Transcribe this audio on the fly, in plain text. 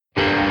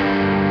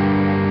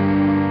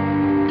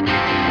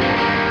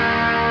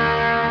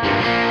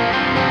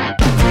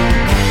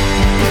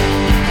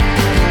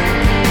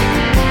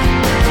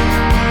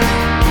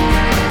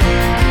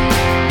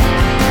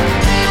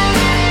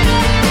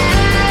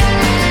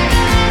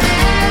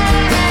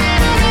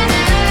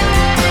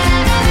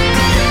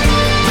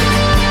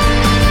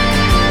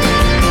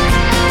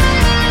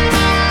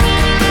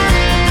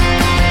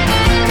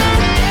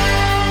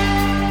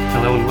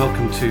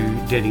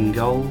Dead in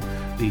Goal,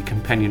 the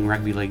companion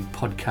rugby league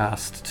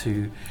podcast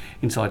to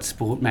Inside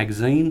Sport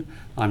magazine.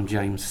 I'm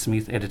James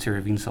Smith, editor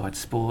of Inside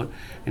Sport,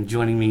 and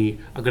joining me,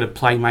 I've got a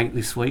playmate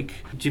this week,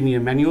 Jimmy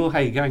Emanuel. How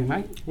you going,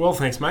 mate? Well,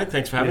 thanks, mate.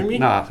 Thanks for having me.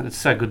 No, it's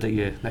so good that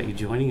you're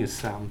joining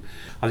us.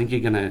 I think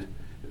you're going to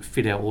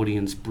fit our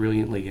audience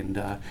brilliantly,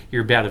 and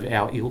you're about of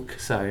our ilk,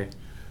 so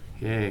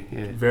yeah.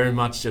 Very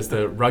much just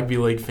a rugby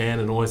league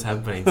fan and always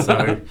have been.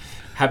 So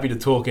happy to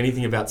talk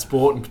anything about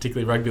sport and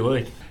particularly rugby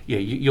league. Yeah,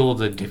 you're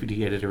the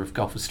deputy editor of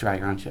Golf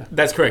Australia, aren't you?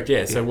 That's correct,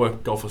 yeah. So I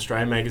work Golf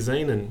Australia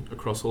magazine and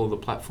across all of the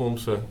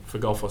platforms for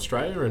Golf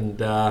Australia, and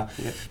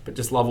but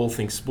just love all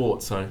things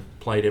sport. So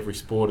played every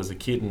sport as a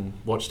kid and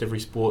watched every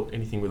sport.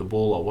 Anything with a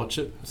ball, I'll watch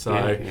it.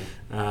 So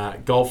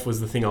golf was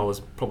the thing I was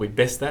probably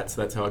best at,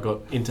 so that's how I got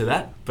into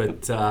that.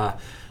 But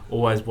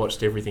always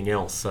watched everything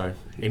else, so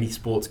any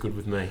sport's good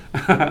with me.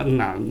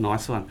 No,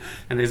 nice one.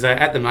 And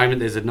at the moment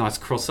there's a nice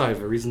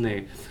crossover, isn't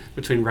there,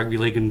 between rugby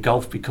league and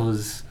golf,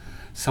 because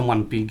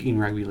someone big in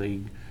rugby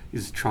league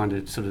is trying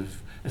to sort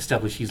of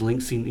establish his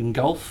links in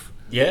golf.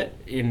 Yeah,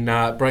 in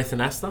Braith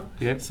and Astor.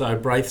 Yeah. So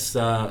Braith's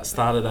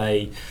started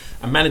a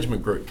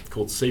management group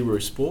called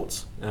Searoo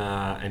Sports,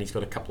 and he's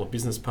got a couple of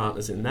business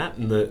partners in that.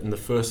 And the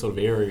first sort of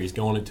area he's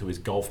gone into is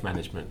golf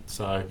management.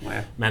 So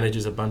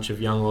manages a bunch of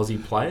young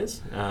Aussie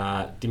players.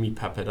 Jimmy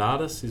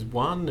Emanuel is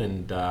one,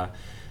 and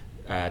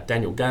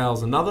Daniel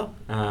Gale's another.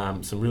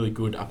 Some really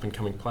good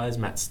up-and-coming players.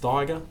 Matt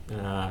Steiger.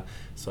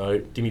 So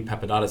Jimmy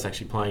Emanuel is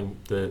actually playing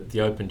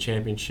the Open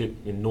Championship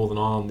in Northern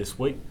Ireland this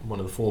week,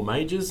 one of the four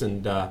majors,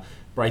 and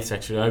Braith's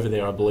actually over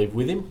there, I believe,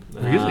 with him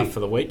for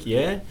the week.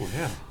 Yeah.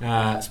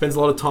 Wow. Spends a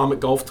lot of time at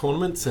golf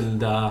tournaments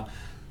and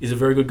is a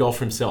very good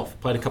golfer himself.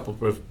 Played a couple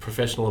of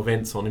professional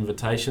events on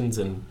invitations,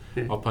 and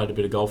I played a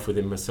bit of golf with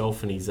him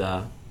myself, and he's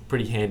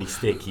pretty handy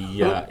stick.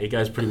 He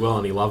goes pretty well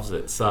and he loves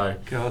it. So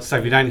if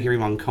you don't hear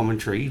him on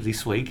commentary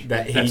this week,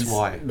 that's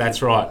why.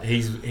 That's right.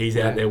 He's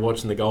out there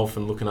watching the golf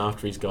and looking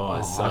after his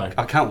guys.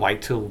 I can't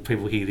wait till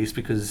people hear this,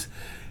 because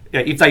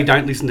if they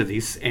don't listen to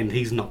this and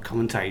he's not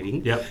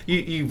commentating,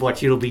 you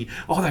watch, it'll be,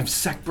 they've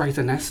sacked Braith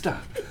and Astor.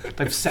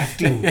 They've sacked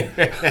him.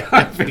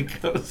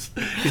 Because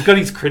he's got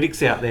his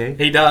critics out there.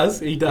 He does.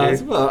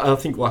 Yeah. Well, I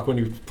think like when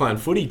he was playing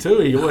footy too,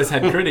 he always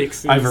had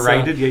critics.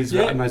 Overrated, he's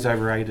most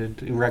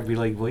overrated in Rugby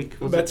League Week.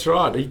 That's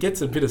right. He gets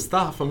a bit of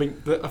stuff. I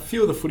mean, a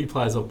few of the footy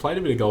players I've played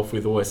a bit of golf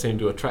with always seem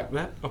to attract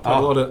that. I played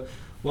a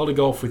lot of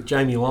golf with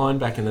Jamie Lyon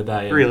back in the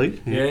day. And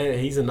really? Yeah,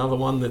 he's another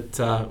one that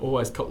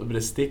always copped a bit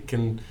of stick,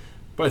 and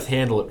both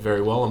handle it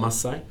very well, I must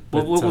say.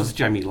 What was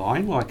Jamie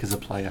Lyon like as a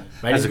player,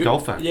 as a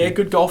golfer? Yeah,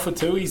 good golfer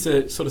too. He's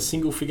a sort of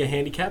single-figure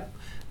handicap.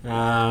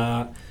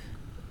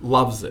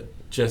 Loves it.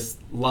 Just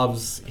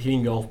loves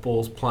hitting golf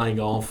balls, playing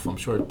golf. I'm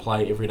sure he'd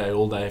play every day,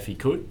 all day if he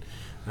could.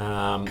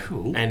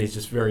 Cool. And he's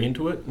just very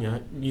into it. You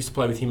know, used to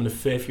play with him and a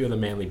fair few of the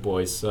Manly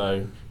boys.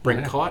 So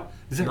Brent Kite,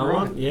 is that another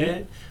right? one,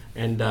 yeah.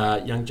 And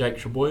young Jake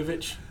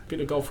Trebojevic,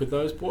 bit of golf with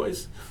those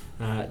boys.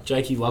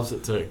 Jakey loves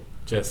it too.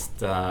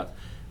 Just, I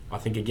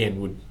think again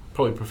would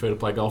probably prefer to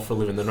play golf for a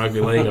living than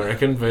rugby league, I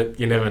reckon, but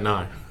you never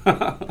know.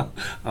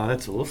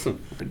 That's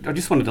awesome. I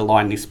just wanted to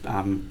line this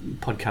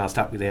podcast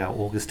up with our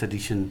August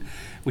edition,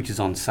 which is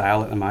on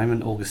sale at the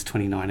moment, August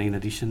 2019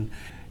 edition.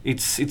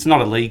 It's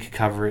not a league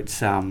cover. It's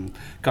got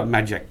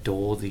Majak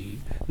Daw, the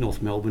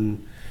North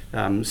Melbourne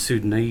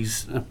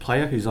Sudanese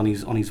player who's on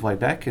his way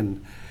back,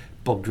 and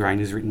Bob Drain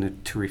has written a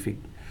terrific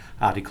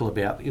article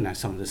about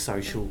some of the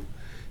social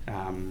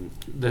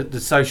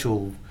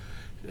social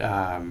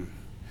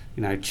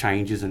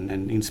changes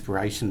and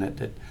inspiration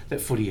that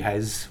footy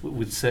has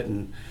with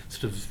certain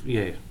sort of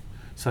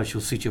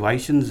social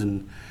situations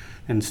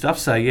and stuff.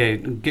 So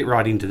get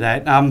right into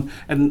that.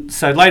 And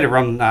so later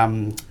on,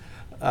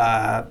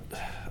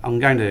 I'm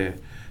going to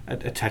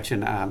attach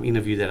an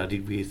interview that I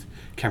did with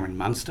Cameron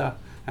Munster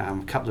a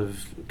couple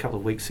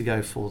of weeks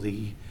ago for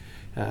the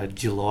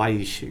July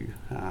issue,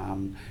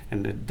 and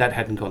that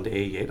hadn't gone to air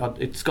yet.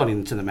 It's gone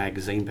into the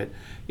magazine, but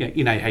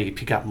you know how you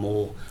pick up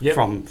more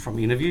from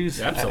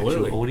interviews,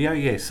 absolutely, actual audio.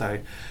 Yeah, so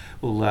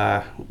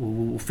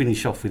we'll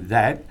finish off with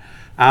that.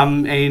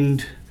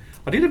 And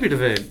I did a bit of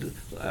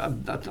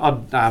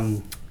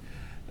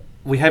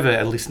we have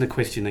a listener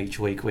question each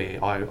week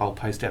where I'll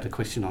post out a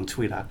question on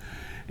Twitter.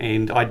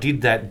 And I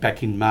did that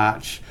back in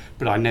March,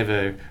 but I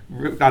never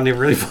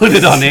really put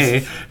it on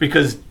air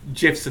because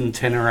Jefferson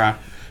Tenera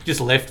just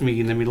left me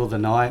in the middle of the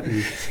night,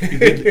 and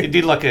he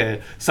did like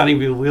a Sonny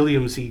Bill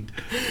Williams. He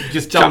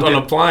just jumped on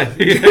a plane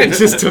and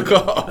just took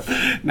off.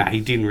 No, he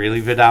didn't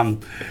really, but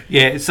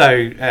So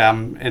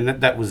and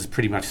that was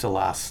pretty much the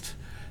last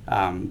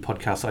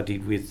podcast I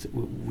did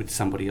with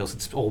somebody else.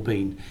 It's all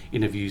been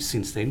interviews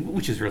since then,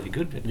 which is really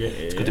good.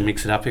 It's good to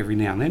mix it up every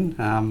now and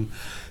then.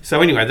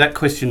 So anyway, that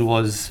question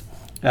was,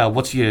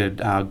 what's your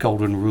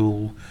golden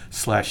rule /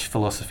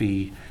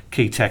 philosophy,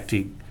 key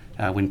tactic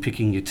when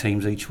picking your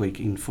teams each week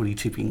in footy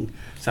tipping?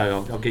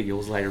 So I'll get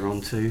yours later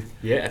on too.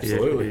 Yeah,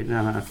 absolutely.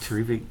 No,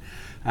 terrific.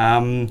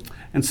 And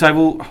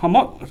so,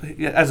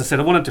 as I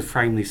said, I wanted to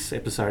frame this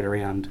episode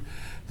around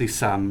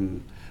this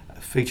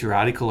feature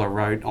article I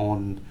wrote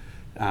on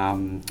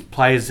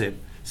players that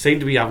seem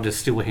to be able to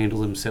still handle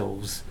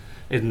themselves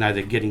even though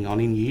they're getting on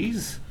in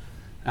years.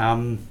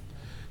 Who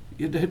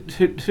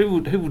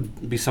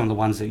would be some of the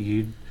ones that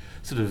you'd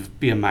sort of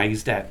be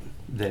amazed at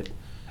that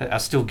are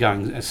still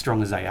going as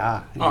strong as they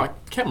are? Oh,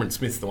 Cameron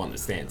Smith's the one that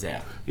stands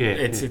out. Yeah,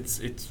 it's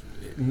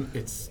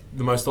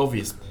the most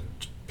obvious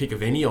pick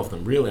of any of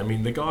them, really. I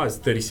mean, the guy's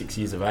 36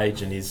 years of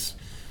age and is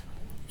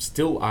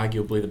still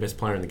arguably the best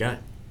player in the game.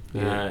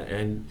 Yeah.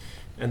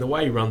 And the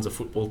way he runs a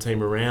football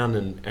team around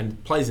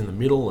and plays in the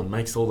middle and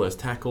makes all those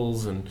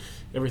tackles and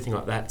everything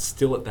like that,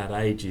 still at that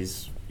age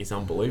is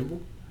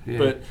unbelievable. Yeah.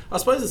 But I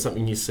suppose it's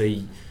something you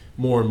see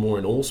more and more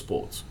in all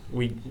sports.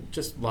 We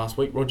just last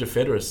week, Roger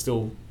Federer is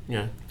still,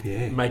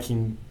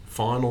 making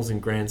finals in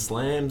Grand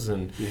Slams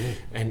and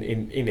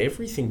in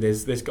everything.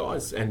 There's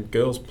guys and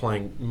girls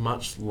playing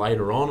much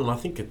later on, and I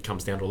think it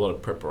comes down to a lot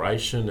of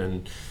preparation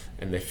and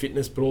their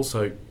fitness, but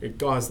also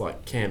guys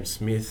like Cam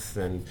Smith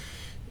and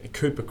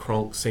Cooper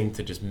Cronk seem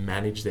to just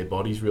manage their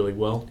bodies really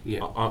well.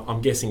 Yeah.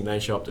 I'm guessing they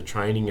show up to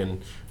training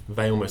and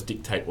they almost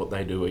dictate what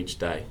they do each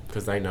day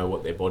because they know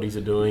what their bodies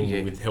are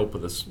doing with help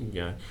of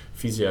the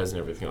physios and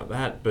everything like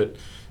that. But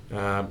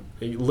the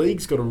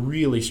league's got a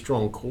really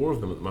strong core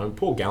of them at the moment.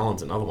 Paul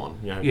Gallen's another one.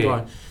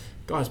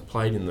 Guys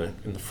played in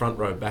the front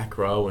row, back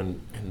row,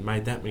 and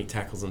made that many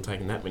tackles and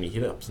taken that many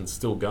hit-ups and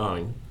still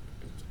going.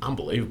 It's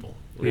unbelievable.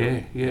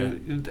 Really. Yeah.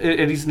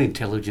 It is an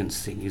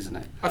intelligence thing, isn't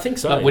it? I think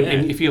so. Like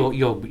if you're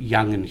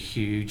young and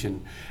huge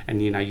and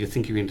you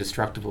think you're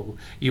indestructible,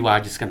 you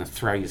are just going to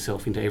throw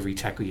yourself into every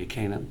tackle you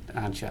can,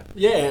 aren't you?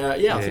 Yeah.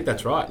 I think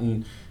that's right.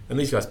 And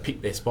these guys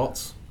pick their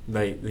spots.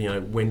 They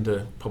when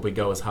to probably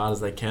go as hard as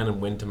they can and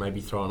when to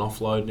maybe throw an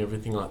offload and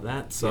everything like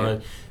that.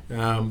 So.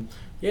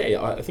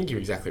 I think you're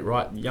exactly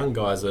right. Young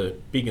guys are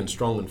big and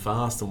strong and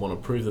fast and want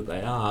to prove that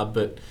they are,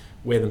 but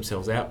wear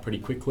themselves out pretty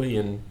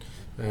quickly.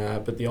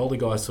 But the older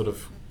guys sort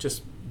of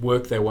just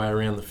work their way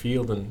around the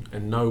field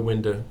and know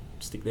when to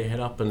stick their head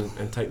up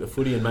and take the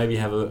footy and maybe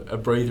have a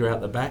breather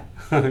out the back.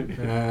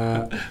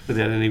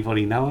 Without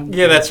anybody knowing?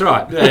 Yeah, that's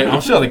right. Yeah,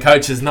 I'm sure the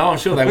coaches know. I'm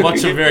sure they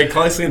watch them very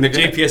closely and the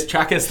GPS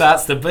tracker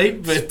starts to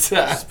beep. But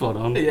spot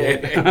on.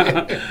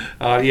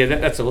 Yeah.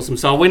 That's awesome.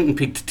 So I went and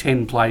picked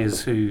 10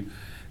 players who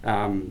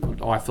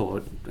I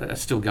thought are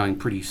still going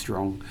pretty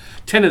strong.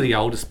 10 of the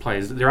oldest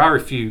players. There are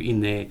a few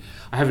in there.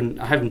 I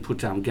haven't put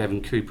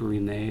Gavin Cooper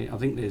in there. I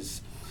think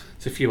there's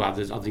a few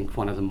others. I think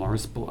one of them,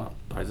 Morris, both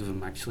of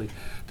them actually,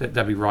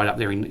 they'll be right up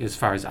there in as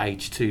far as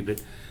age too.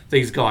 But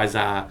these guys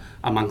are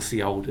amongst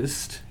the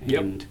oldest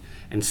and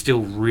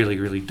still really,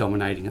 really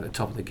dominating at the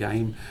top of the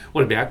game.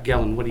 What about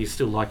Gallen? What do you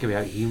still like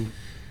about him?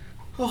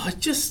 Oh,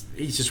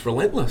 he's just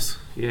relentless.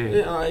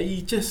 Yeah.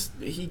 He just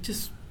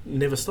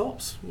never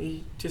stops.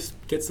 He just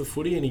gets the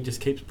footy and he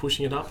just keeps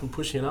pushing it up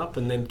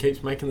and then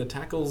keeps making the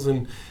tackles.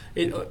 And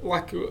it,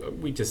 like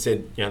we just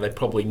said, they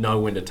probably know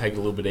when to take it a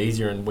little bit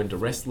easier and when to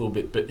rest a little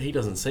bit, but he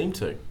doesn't seem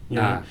to.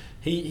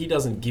 He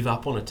doesn't give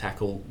up on a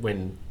tackle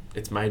when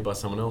it's made by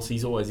someone else.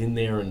 He's always in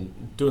there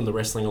and doing the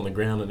wrestling on the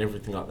ground and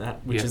everything like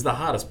that, which is the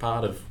hardest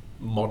part of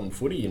modern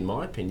footy, in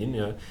my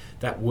opinion.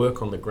 That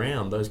work on the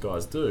ground those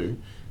guys do.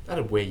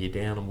 That'll wear you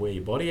down and wear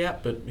your body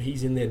out, but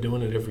he's in there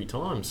doing it every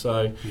time.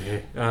 So,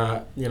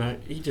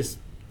 he just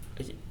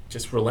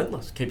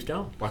relentless, keeps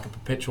going like a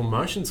perpetual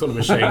motion sort of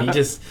machine. He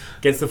just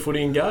gets the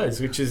footy and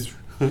goes, which is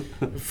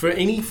for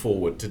any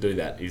forward to do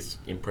that is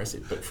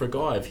impressive. But for a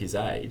guy of his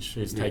age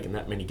who's taken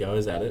that many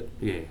goes at it,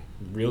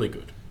 really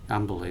good.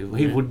 Unbelievable.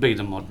 He would be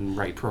the modern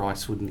Ray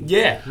Price, wouldn't he?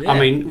 Yeah. I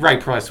mean, Ray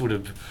Price would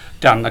have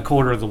done a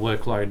quarter of the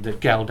workload that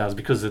Gal does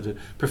because of the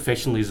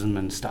professionalism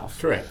and stuff.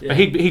 Correct. Yeah. But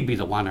he'd be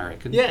the one, I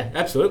reckon. Yeah,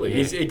 absolutely. Yeah.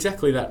 He's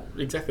exactly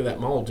that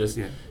mould. Just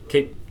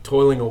keep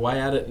toiling away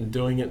at it and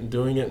doing it,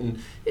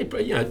 and it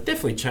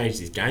definitely changed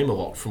his game a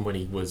lot from when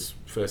he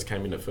first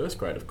came into first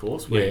grade, of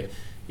course, where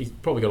he's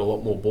probably got a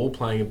lot more ball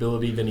playing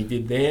ability than he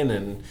did then,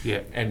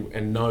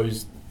 and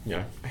knows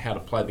how to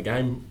play the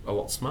game a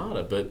lot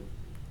smarter, but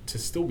to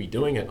still be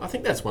doing it. I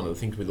think that's one of the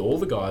things with all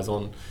the guys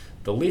on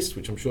the list,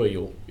 which I'm sure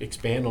you'll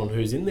expand on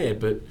who's in there,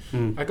 but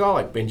a guy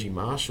like Benji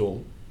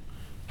Marshall,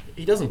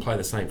 he doesn't play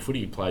the same footy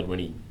he played when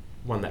he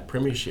won that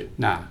premiership.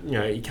 Nah.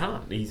 He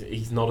can't.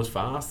 He's not as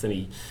fast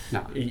and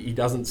he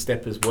doesn't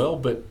step as well,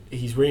 but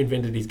he's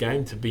reinvented his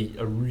game to be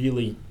a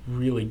really,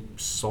 really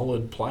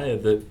solid player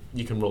that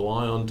you can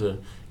rely on to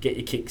get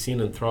your kicks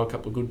in and throw a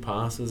couple of good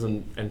passes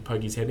and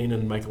poke his head in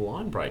and make a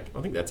line break.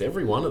 I think that's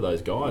every one of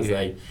those guys.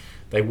 Yeah.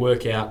 They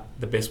work out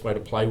the best way to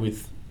play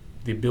with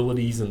the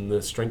abilities and the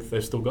strength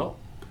they've still got.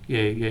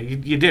 Yeah,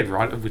 you're dead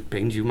right with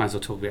Benji. You might as well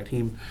talk about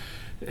him.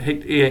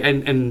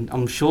 And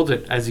I'm sure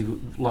that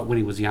when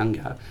he was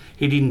younger,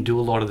 he didn't do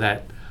a lot of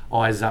that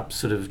eyes up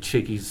sort of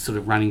cheeky sort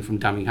of running from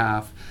dummy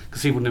half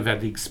because he wouldn't have had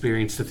the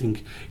experience to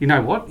think, you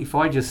know what, if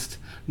I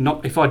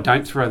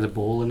don't throw the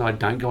ball and I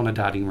don't go on a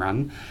darting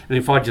run, and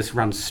if I just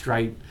run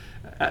straight,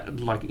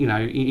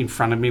 in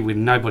front of me where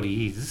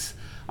nobody is,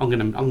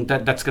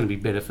 that's going to be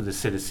better for the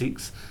set of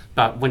six.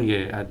 But when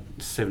you're a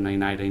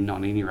 17, 18,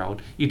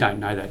 19-year-old, you don't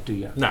know that, do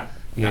you? No.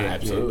 No,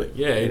 absolutely.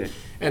 Yeah.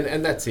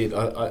 And that's it.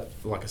 I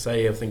like I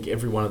say, I think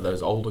every one of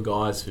those older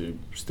guys who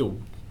are still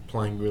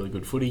playing really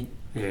good footy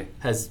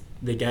has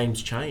their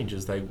games change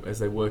as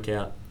they work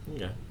out,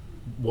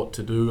 what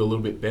to do a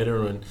little bit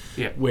better and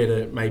where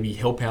to maybe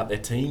help out their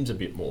teams a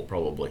bit more.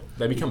 Probably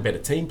they become better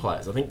team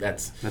players. I think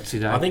that's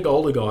it. I think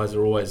older guys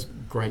are always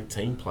great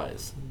team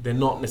players. They're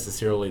not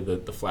necessarily the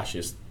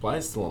flashiest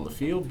players still on the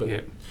field,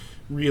 but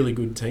really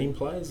good team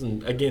players.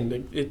 And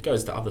again, it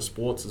goes to other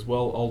sports as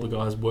well. Older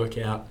guys work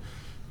out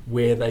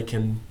where they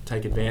can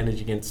take advantage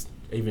against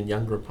even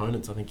younger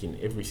opponents, I think, in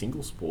every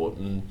single sport,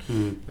 and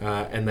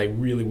they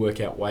really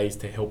work out ways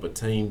to help a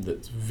team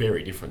that's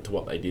very different to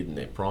what they did in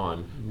their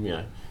prime.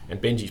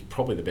 And Benji's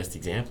probably the best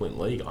example in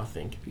league, I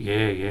think.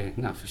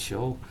 No, for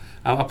sure.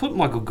 I put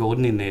Michael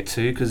Gordon in there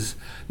too, because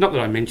not that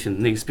I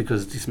mentioned this,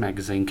 because this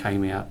magazine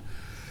came out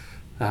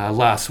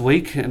last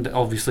week, and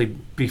obviously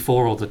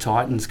before all the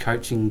Titans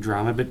coaching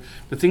drama. But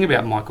the thing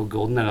about Michael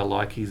Gordon that I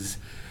like is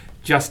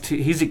just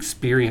his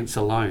experience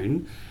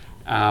alone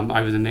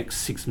over the next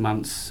 6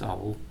 months,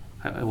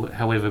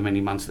 however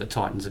many months the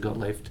Titans have got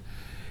left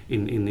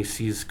in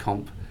this year's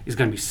comp, is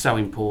going to be so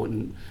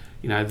important.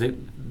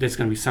 There's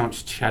going to be so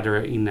much chatter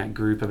in that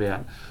group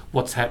about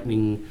what's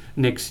happening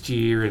next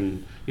year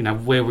and,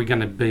 where we're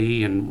going to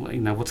be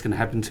and, what's going to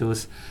happen to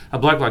us. A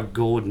bloke like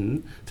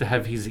Gordon, to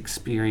have his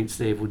experience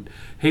there,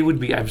 he would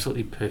be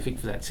absolutely perfect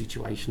for that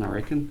situation, I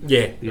reckon.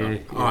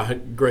 I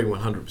agree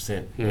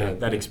 100%.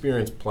 That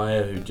experienced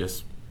player who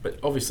just... But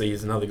obviously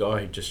he's another guy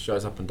who just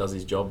shows up and does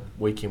his job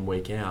week in,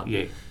 week out.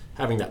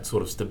 Having that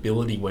sort of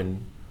stability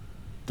when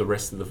the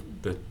rest of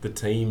the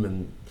team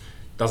and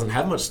doesn't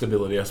have much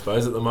stability, I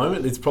suppose, at the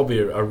moment. It's probably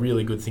a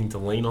really good thing to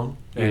lean on.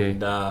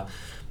 And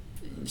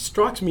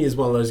strikes me as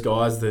one of those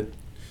guys that,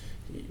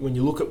 when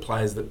you look at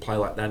players that play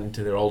like that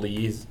into their older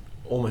years,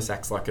 almost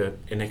acts like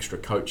an extra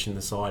coach in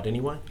the side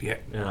anyway.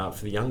 For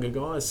the younger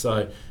guys.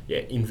 So,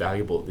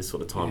 invaluable at this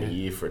sort of time of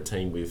year for a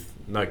team with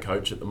no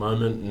coach at the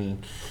moment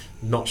and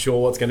not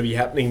sure what's going to be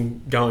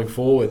happening going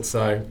forward.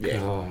 So,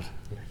 God.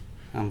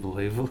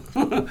 Unbelievable.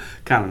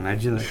 Can't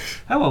imagine it.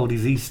 How old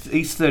is he?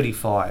 He's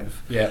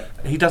 35.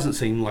 He doesn't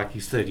seem like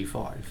he's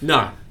 35.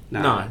 No.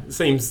 It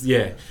seems,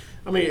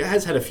 I mean, it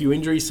has had a few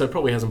injuries, so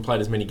probably hasn't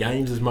played as many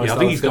games as most. I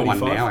think he's got one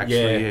now,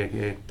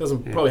 actually.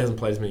 Probably hasn't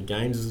played as many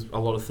games as a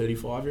lot of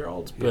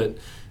 35-year-olds, but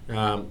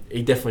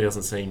he definitely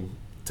doesn't seem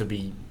to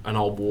be an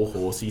old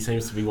warhorse. He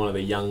seems to be one of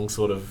the young,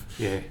 sort of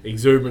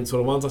exuberant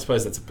sort of ones. I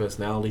suppose that's a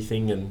personality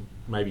thing, and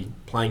maybe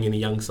playing in a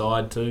young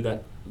side too.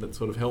 That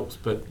sort of helps,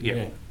 but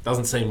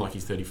doesn't seem like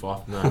he's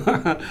 35.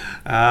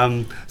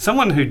 No.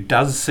 Someone who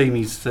does seem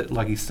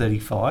like he's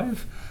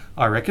 35,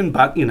 I reckon,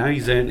 but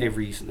he's earned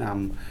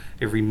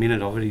every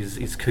minute of it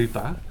is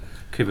Cooper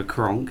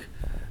Cronk.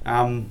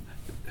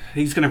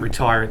 He's going to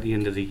retire at the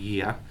end of the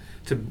year.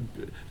 To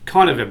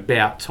kind of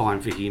about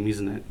time for him,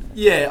 isn't it?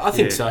 Yeah, I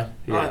think so.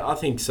 I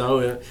think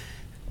so.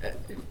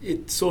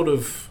 It's sort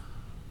of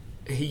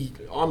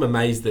I'm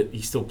amazed that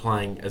he's still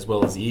playing as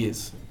well as he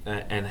is,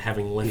 and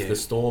having left the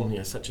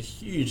Storm, such a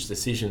huge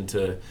decision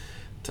to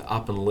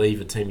up and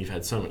leave a team you've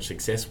had so much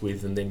success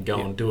with, and then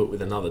go and do it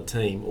with another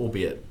team,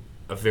 albeit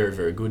a very,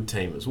 very good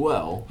team as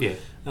well.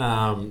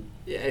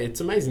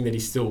 It's amazing that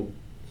he's still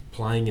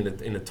playing in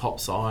a top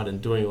side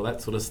and doing all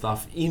that sort of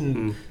stuff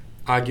in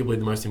arguably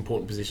the most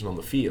important position on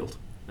the field.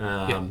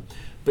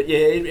 But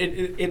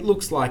it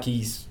looks like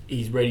he's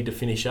ready to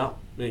finish up.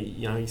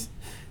 He's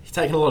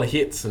taken a lot of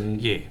hits and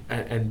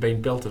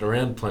been belted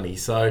around plenty.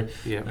 So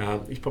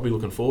he's probably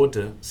looking forward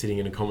to sitting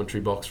in a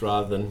commentary box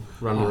rather than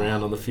running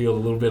around on the field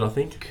a little bit, I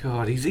think.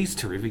 God, he's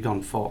terrific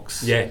on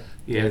Fox.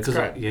 Because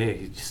I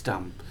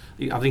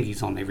think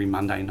he's on every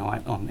Monday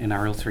night on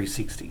NRL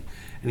 360.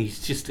 And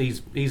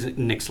he's at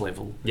next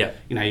level.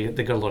 They've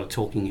got a lot of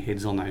talking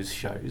heads on those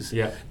shows.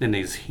 Then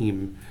there's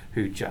him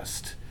who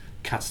just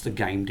cuts the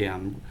game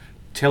down,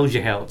 tells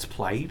you how it's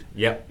played.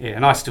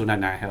 And I still don't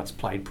know how it's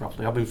played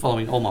properly. I've been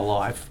following all my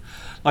life.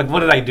 Like,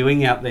 what are they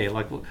doing out there?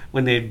 Like,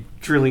 when they're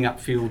drilling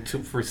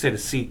upfield for a set of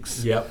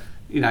 6.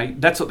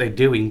 That's what they're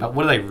doing, but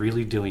what are they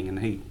really doing? And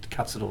he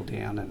cuts it all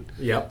down, and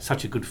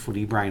such a good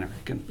footy brain, I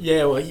reckon.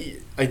 Well,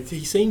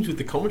 he seems with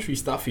the commentary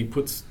stuff, he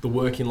puts the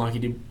work in like he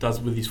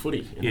does with his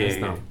footy.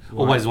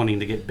 Always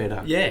wanting to get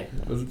better.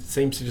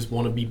 Seems to just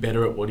want to be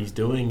better at what he's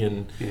doing,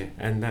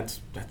 and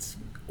that's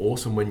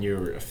awesome when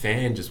you're a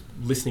fan, just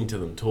listening to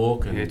them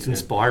talk. And it's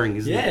inspiring,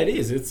 isn't it? It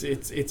is.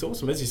 It's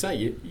awesome. As you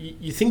say,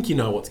 you think you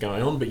know what's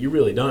going on, but you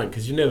really don't,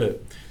 because you never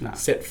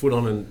set foot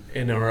on an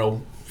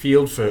NRL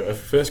field for a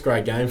first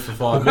grade game for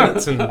 5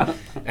 minutes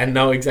and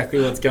know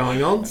exactly what's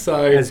going on.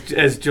 So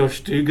as Josh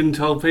Dugan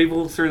told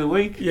people through the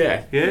week.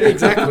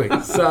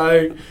 Exactly.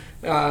 So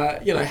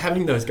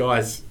having those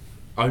guys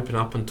open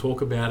up and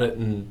talk about it,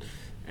 and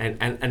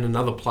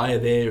another player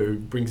there who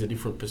brings a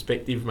different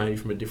perspective, maybe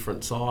from a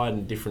different side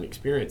and different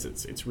experience,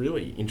 it's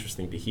really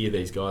interesting to hear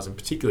these guys, and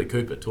particularly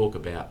Cooper, talk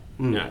about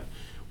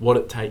what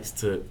it takes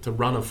to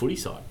run a footy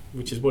side,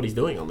 which is what he's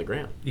doing on the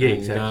ground.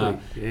 Exactly.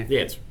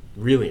 It's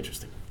really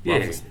interesting.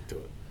 Love listening to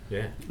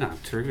it. No,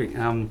 terrific.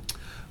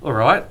 All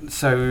right.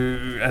 So,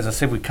 as I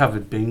said, we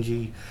covered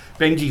Benji.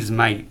 Benji's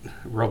mate,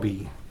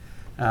 Robbie.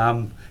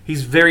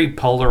 He's very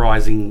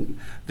polarising,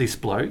 this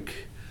bloke.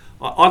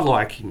 I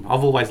like him.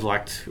 I've always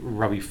liked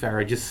Robbie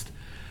Farah just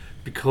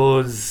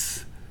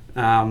because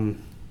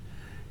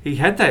he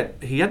had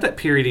that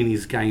period in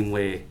his game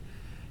where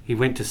he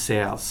went to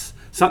Souths.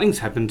 Something's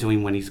happened to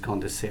him when he's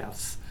gone to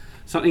Souths.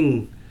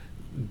 Something,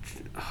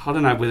 I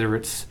don't know whether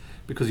it's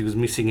because he was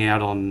missing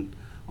out on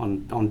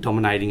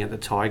dominating at the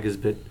Tigers,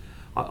 but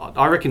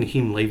I reckon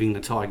him leaving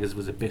the Tigers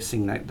was the best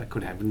thing that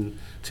could happen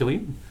to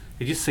him.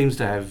 He just seems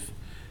to have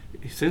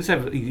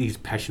his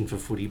passion for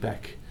footy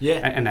back,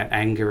 and that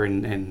anger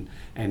and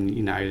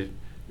you know,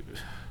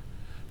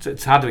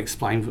 it's hard to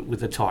explain with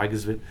the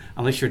Tigers, but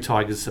unless you're a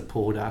Tigers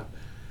supporter,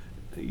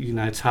 you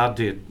know, it's hard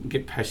to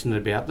get passionate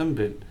about them.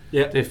 But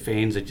their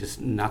fans are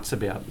just nuts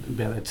about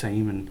their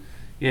team,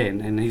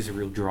 and he's a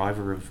real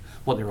driver of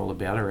what they're all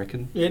about, I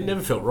reckon. Yeah, it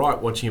never felt right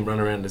watching him run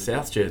around the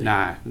South jersey.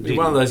 No, he's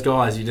one of those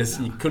guys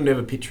you couldn't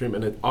ever picture him,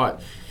 and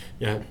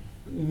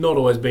not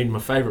always been my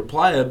favourite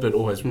player, but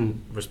always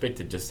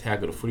respected just how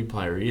good a footy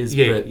player he is.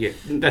 Yeah,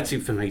 that's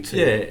it for me too.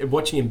 Yeah,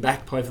 watching him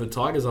back play for the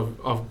Tigers,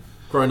 I've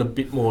grown a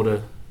bit more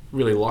to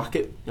really like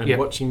it, and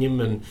watching him,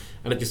 and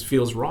it just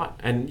feels right.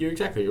 And you're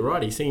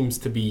right. He seems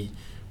to be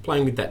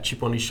playing with that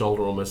chip on his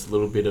shoulder, almost a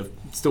little bit of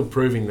still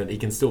proving that he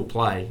can still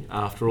play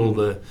after all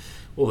the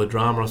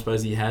drama I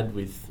suppose he had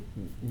with,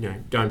 you know,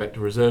 going back to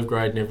reserve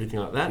grade and everything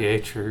like that. Yeah,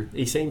 true.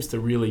 He seems to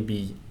really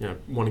be, you know,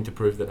 wanting to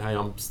prove that, hey,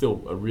 I'm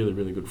still a really,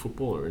 really good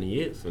footballer, and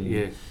he is.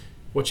 And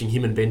watching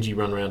him and Benji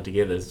run around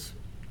together is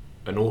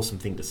an awesome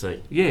thing to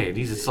see. Yeah, it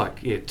is. It's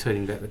like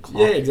turning back the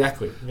clock. Yeah,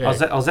 exactly. Yeah.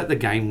 I was at the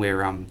game where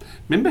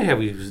remember how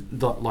he was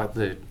like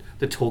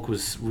the talk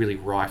was really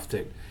rife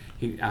that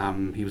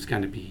he was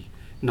going to be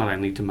not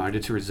only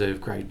demoted to reserve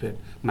grade, but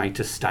made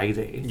to stay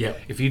there. Yep.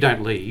 If you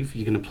don't leave,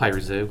 you're going to play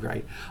reserve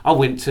grade. I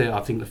went to,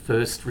 I think, the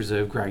first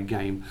reserve grade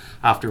game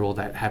after all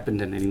that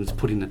happened, and then he was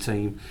put in the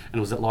team, and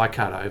it was at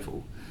Leichhardt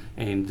Oval,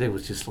 and there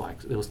was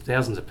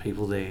thousands of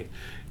people there,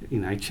 you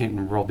know,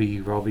 chanting Robbie,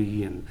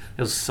 and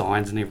there was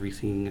signs and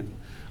everything. And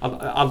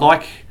I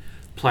like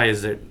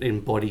players that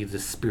embody the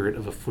spirit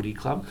of a footy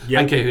club. I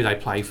don't care who they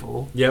play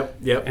for.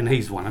 Yep. And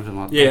he's one of them.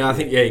 I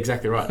think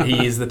exactly right.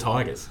 He is the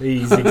Tigers.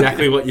 He's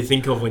exactly what you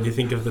think of when you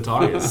think of the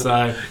Tigers.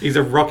 So he's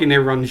a rock in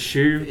everyone's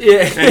shoe.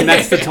 Yeah. And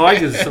that's the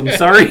Tigers. I'm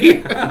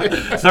sorry.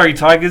 Sorry,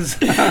 Tigers.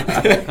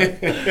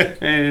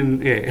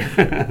 And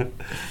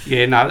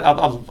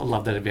I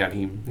love that about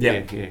him.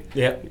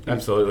 Yeah,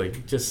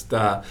 absolutely. Just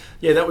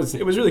it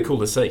was really cool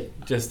to see.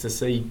 Just to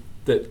see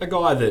that a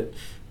guy that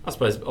I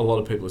suppose a lot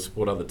of people who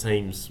support other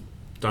teams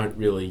don't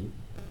really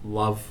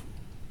love,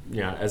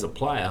 you know, as a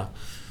player.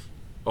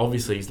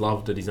 Obviously, he's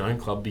loved at his own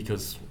club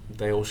because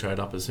they all showed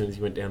up as soon as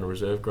he went down to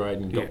reserve grade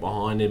and got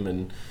behind him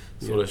and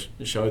sort of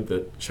showed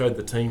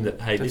the team that,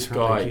 hey, this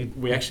guy,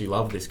 we actually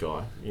love this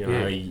guy. You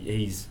know,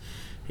 he's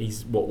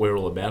what we're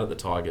all about at the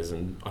Tigers,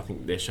 and I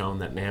think they're showing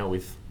that now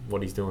with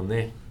what he's doing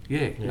there.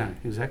 No,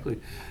 exactly.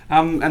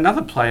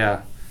 Another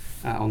player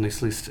on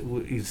this list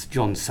is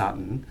John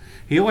Sutton.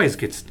 He always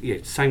gets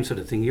same sort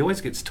of thing. He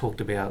always gets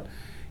talked about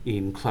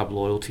in club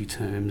loyalty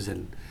terms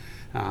and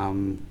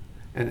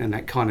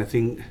that kind of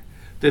thing.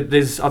 I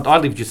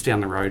live just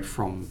down the road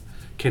from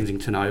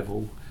Kensington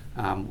Oval.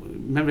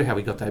 Remember how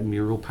he got that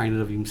mural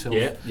painted of himself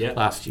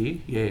last year?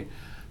 Yeah.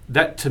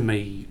 That to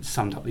me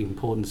summed up the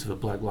importance of a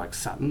bloke like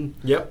Sutton.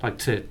 Yep. Like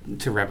to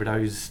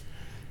Rabbitohs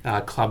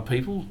club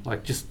people.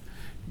 Like just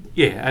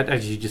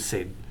as you just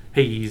said,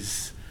 he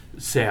is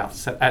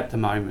South at the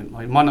moment.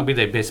 Like, might not be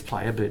their best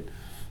player, but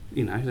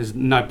you know, there's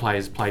no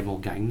players played more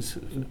games,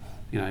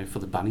 you know, for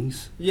the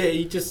Bunnies. Yeah,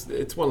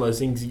 it's one of those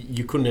things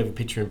you couldn't ever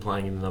picture him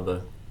playing in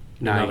another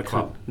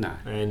club. No.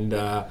 And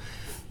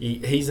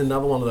he's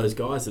another one of those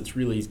guys that's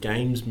really, his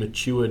game's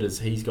matured as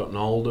he's gotten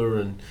older,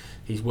 and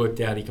he's worked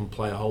out he can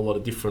play a whole lot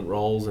of different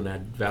roles and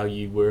add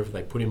value wherever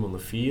they put him on the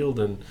field.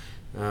 And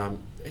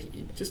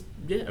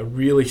a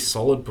really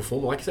solid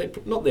performer. Like I say,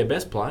 not their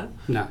best player,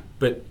 no,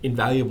 but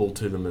invaluable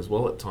to them as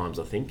well at times.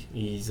 I think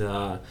he's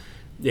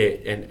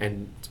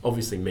and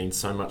obviously means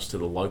so much to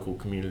the local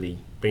community.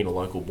 Being a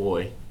local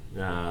boy,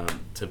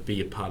 to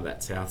be a part of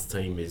that South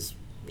team is,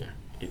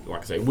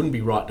 like I say, it wouldn't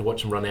be right to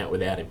watch him run out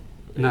without him.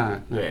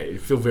 No. Yeah,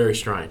 it feel very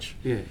strange.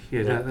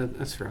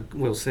 That's right.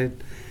 Well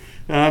said.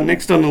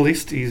 Next on the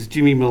list is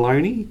Jimmy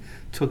Maloney.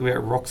 Talk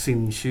about rocks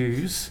in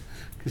shoes.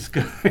 This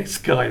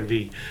guy would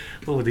be,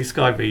 what would this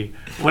guy be?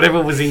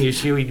 Whatever was in your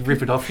shoe, he'd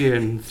rip it off you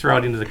and throw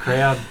it into the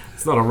crowd.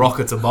 It's not a rock,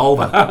 it's a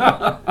boulder.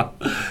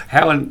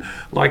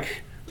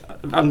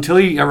 Until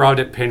he arrived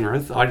at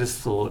Penrith, I just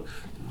thought,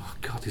 oh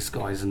God, this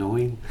guy's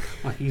annoying.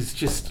 Like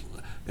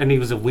and he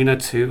was a winner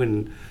too,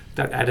 and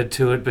that added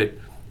to it. But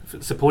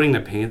supporting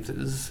the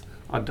Panthers,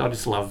 I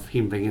just love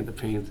him being at the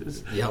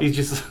Panthers. Yep.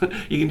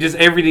 He's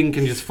everything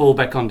can just fall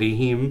back onto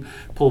him.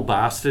 Poor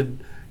bastard.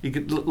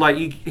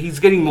 He's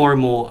getting more and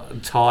more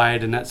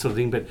tired and that sort of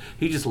thing, but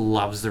he just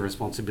loves the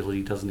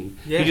responsibility, doesn't he?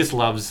 Yeah. He just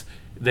loves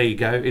there you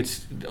go.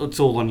 It's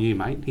all on you,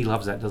 mate. He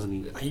loves that, doesn't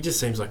he? He just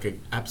seems like an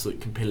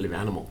absolute competitive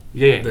animal.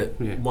 Yeah.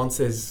 Once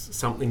there's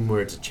something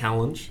where it's a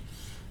challenge,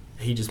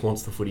 he just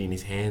wants the footy in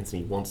his hands,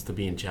 and he wants to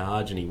be in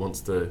charge, and he wants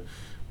to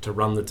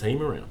run the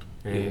team around.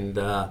 And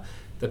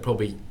that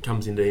probably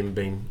comes into him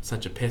being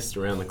such a pest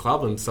around the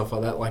club and stuff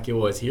like that, like you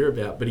always hear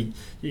about. But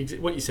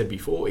what you said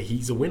before,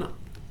 he's a winner.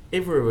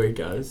 Everywhere he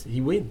goes,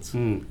 he wins.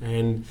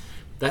 And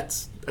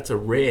that's a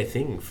rare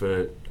thing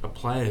for a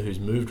player who's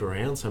moved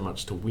around so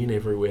much to win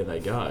everywhere they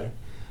go.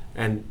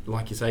 And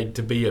like you say,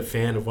 to be a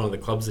fan of one of the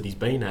clubs that he's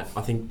been at,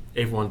 I think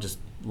everyone just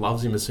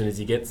loves him as soon as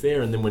he gets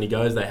there, and then when he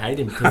goes, they hate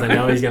him because they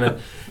know he's going to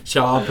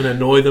show up and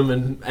annoy them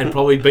and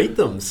probably beat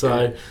them.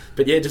 So,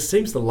 but just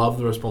seems to love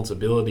the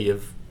responsibility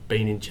of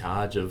being in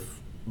charge of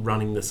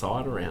running the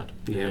side around.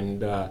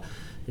 And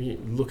you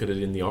look at it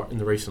in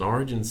the recent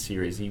Origins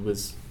series, he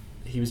was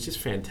just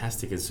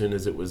fantastic. As soon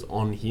as it was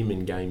on him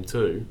in Game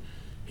 2,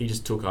 he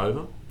just took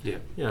over.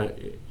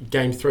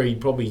 Game 3, he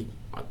probably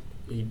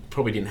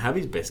didn't have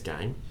his best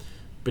game,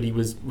 but he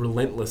was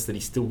relentless that he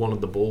still wanted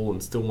the ball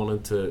and still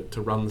wanted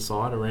to run the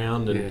side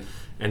around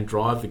and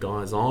drive the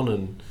guys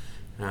on.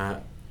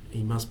 And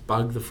he must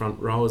bug the front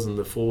rowers and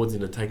the forwards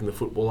into taking the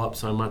football up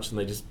so much, and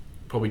they just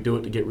probably do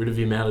it to get rid of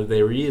him out of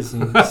their ears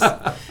and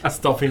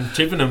stop him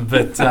chipping them.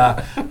 But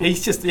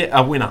he's just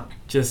a winner,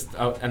 just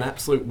an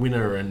absolute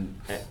winner, and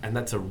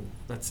that's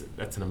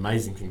an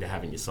amazing thing to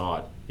have in your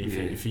side.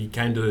 If he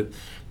came to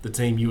the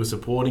team you were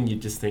supporting,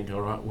 you'd just think,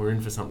 all right, we're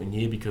in for something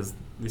here because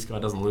this guy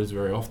doesn't lose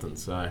very often.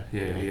 So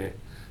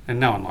and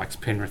no one likes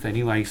Penrith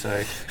anyway,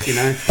 so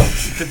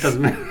it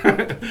doesn't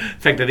matter. The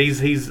fact that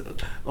he's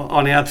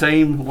on our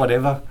team,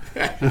 whatever.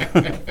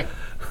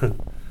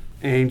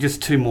 And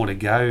just 2 more to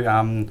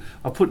go.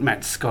 I put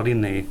Matt Scott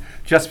in there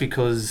just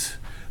because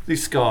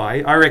this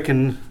guy, I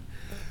reckon,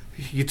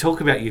 you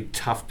talk about your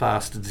tough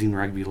bastards in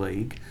rugby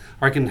league.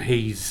 I reckon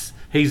he's.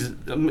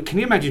 Can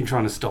you imagine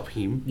trying to stop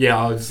him? Yeah,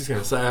 I was just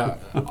going to say,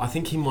 I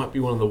think he might be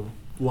one of the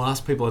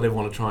last people I'd ever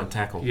want to try and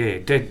tackle. Yeah,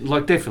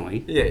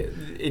 definitely. Yeah,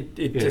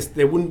 just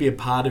there wouldn't be a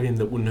part of him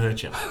that wouldn't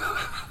hurt you.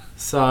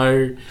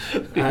 So,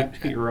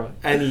 you're right.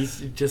 And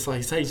he's just like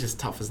you say, he's just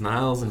tough as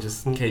nails and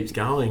just keeps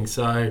going.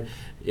 So,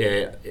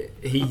 yeah,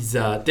 he's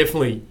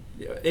definitely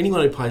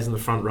anyone who plays in the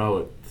front row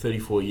at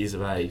 34 years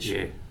of age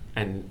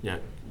and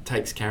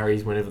takes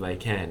carries whenever they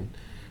can.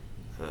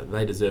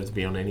 They deserve to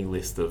be on any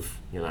list of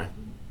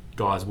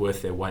guys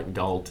worth their weight in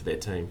gold to their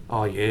team.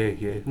 Oh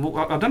yeah.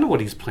 Well, I don't know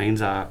what his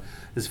plans are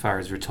as far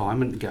as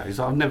retirement goes.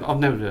 I've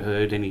never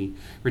heard any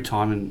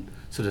retirement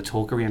sort of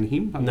talk around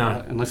him.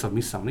 No, unless I've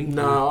missed something.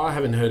 No, I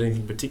haven't heard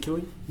anything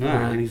particularly. No,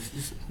 and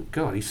he's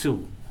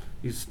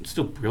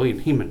still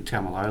brilliant. Him and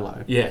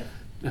Tamalolo. Yeah,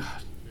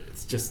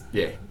 it's just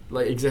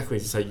like exactly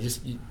to say.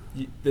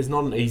 There's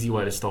not an easy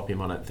way to stop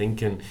him, I don't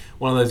think. And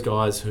one of those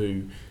guys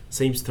who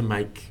seems to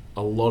make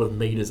a lot of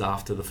metres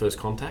after the first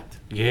contact.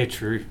 Yeah,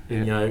 true.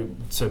 Yeah. And,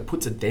 so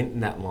puts a dent in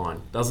that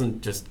line.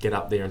 Doesn't just get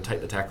up there and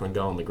take the tackle and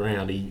go on the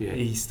ground.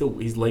 He's still,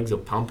 his legs are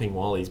pumping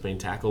while he's being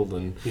tackled,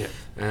 and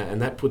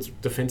that puts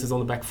defences on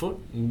the back foot.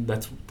 And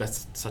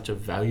that's such a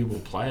valuable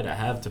player to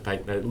have, to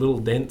take the little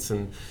dents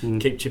and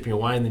keep chipping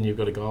away. And then you've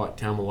got a guy like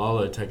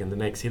Taumalolo taking the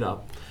next hit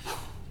up.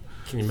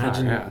 Can you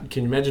imagine?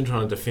 Can you imagine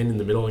trying to defend in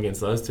the middle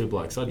against those two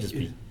blokes? I'd just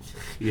be.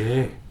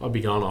 Yeah. I'd be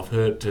going off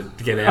hurt to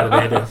get out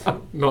of there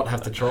to not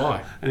have to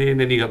try. And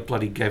then you got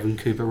bloody Gavin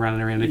Cooper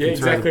running around. Yeah,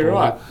 exactly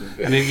right.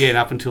 And then,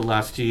 up until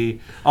last year.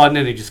 Oh, and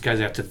then he just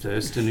goes out to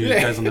Thurston, who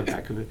goes on the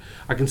back of it.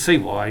 I can see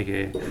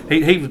why,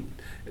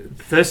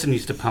 Thurston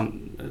used to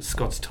pump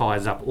Scott's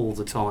tyres up all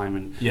the time.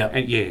 And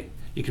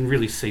you can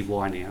really see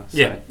why now.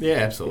 So, yeah,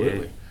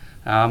 absolutely.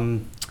 Yeah.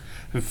 And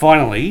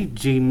finally,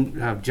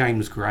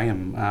 James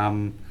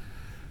Graham,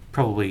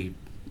 probably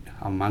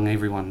among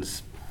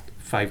everyone's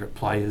favourite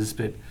players,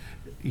 but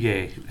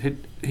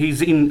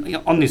he's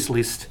on this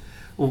list.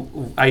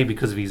 A,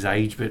 because of his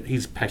age, but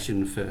his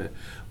passion for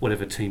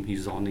whatever team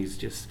he's on it's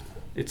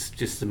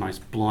just the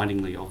most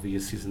blindingly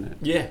obvious, isn't it?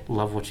 Yeah,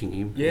 love watching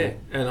him. Yeah,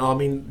 and I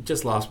mean,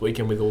 just last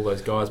weekend with all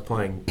those guys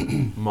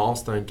playing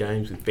milestone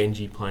games, with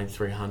Benji playing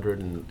 300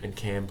 and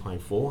Cam playing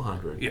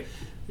 400.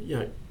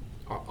 Yeah,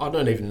 I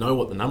don't even know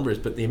what the number is,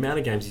 but the amount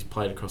of games he's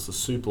played across the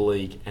Super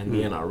League and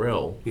the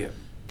NRL. Yeah.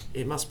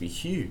 It must be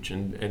huge,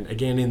 and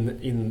again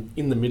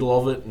in the middle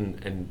of it,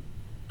 and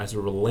as a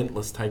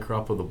relentless taker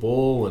up of the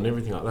ball and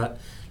everything like that,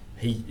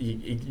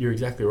 you're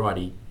exactly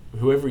right.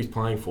 Whoever he's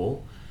playing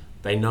for,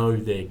 they know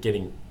they're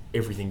getting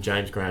everything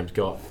James Graham's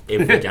got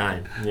every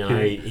game.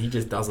 He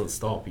just doesn't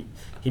stop.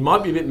 He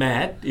might be a bit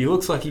mad. He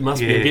looks like he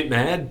must be a bit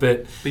mad,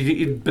 but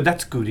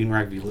that's good in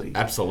rugby league.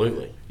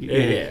 Absolutely,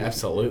 yeah,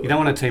 absolutely. You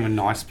don't want a team of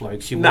nice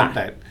blokes. You want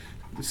that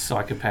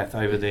psychopath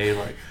over there,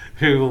 like.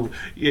 Who,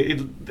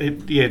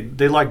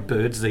 they're like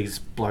birds, these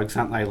blokes,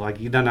 aren't they? Like,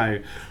 you don't know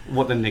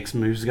what the next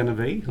move's going to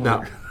be.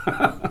 No.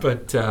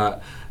 But,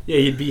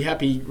 you'd be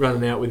happy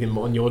running out with him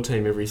on your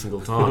team every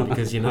single time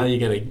because you're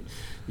going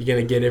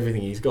to get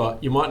everything he's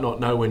got. You might not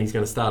know when he's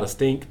going to start a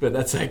stink, but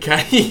that's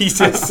okay. He's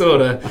just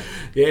sort of,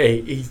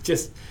 he's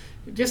just,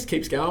 just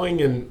keeps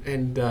going,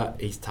 and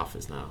he's tough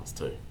as nails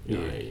too.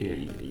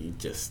 He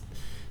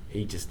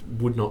just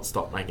would not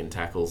stop making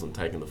tackles and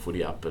taking the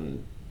footy up.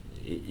 And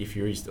if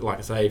you're his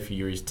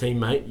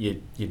teammate,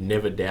 you'd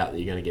never doubt that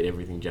you're going to get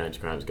everything James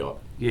Graham's got.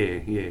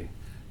 Yeah.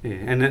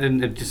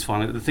 And just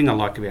finally, the thing I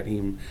like about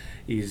him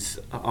is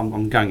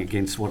I'm going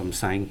against what I'm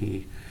saying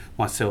here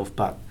myself,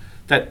 but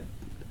that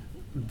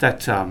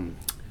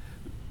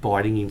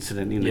biting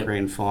incident in the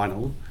grand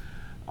final,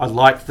 I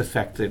liked the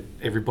fact that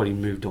everybody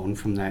moved on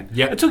from that.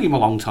 Yep. It took him a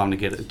long time to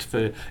get it,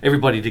 for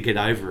everybody to get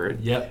over it,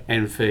 yep.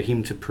 and for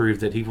him to prove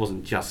that he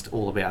wasn't just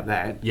all about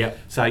that. Yep.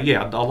 So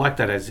I like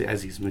that as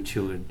he's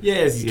matured. Yeah,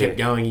 as he's kept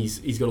going,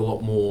 he's got a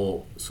lot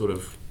more sort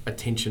of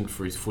attention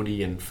for his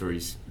footy and for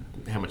his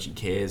how much he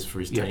cares for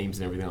his teams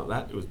and everything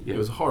like that. It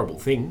was a horrible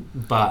thing,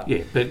 but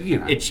you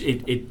know,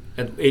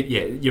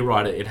 you're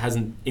right. It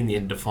hasn't in the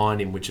end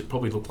defined him, which it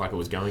probably looked like it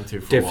was going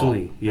to for a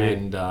while. Yeah.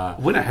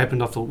 And when it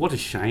happened, I thought, what a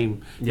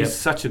shame. He's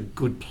such a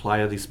good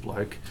player, this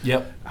bloke.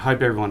 Yep. I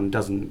hope everyone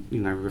doesn't,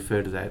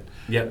 refer to that.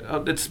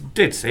 Yep. It's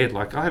dead sad.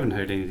 Like, I haven't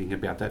heard anything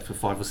about that for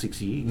 5 or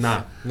 6 years.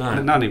 No.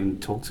 No one even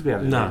talks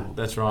about it. No, anymore.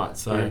 that's right.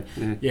 So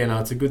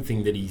it's a good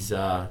thing that he's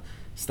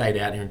stayed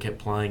out here and kept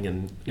playing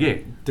and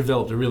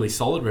developed a really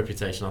solid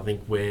reputation. I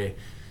think where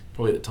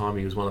probably at the time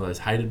he was one of those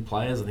hated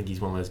players. I think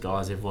he's one of those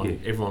guys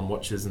everyone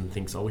watches and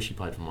thinks, I wish he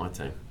played for my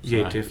team.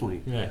 So,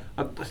 Definitely. Yeah.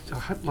 I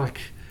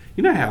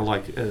how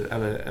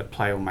a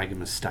player will make a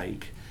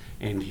mistake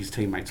and his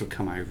teammates will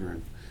come over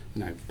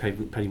and pat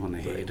him on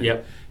the head.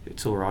 Yep.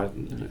 It's all right.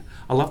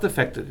 I love the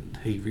fact that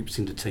he rips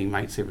into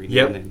teammates every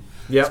now and then.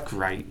 Yep. It's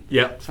great.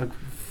 Yep. It's like,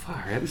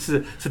 far out. It's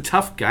a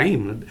tough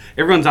game.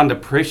 Everyone's under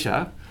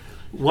pressure.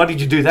 What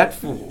did you do that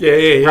for?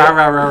 Yeah. Rah,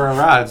 rah, rah, rah,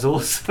 rah. It's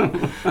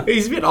awesome.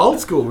 He's a bit old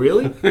school,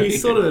 really. He's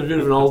sort of a bit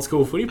of an old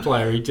school footy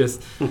player.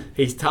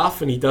 He's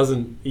tough and he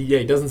doesn't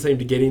seem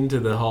to get into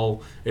the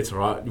whole, it's all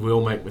right, we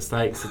all make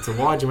mistakes. It's a,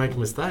 why'd you make a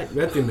mistake?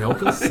 That didn't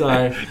help us.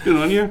 So good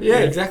on you. Yeah,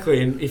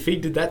 exactly. And if he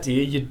did that to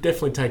you, you'd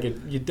definitely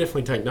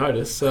take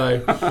notice.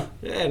 So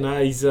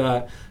he's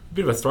a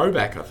bit of a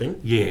throwback, I think.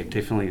 Yeah,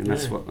 definitely. And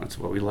that's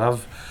what we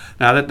love.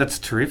 No, that's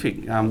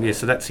terrific.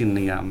 So that's in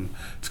the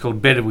it's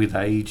called Better With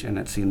Age, and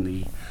that's in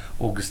the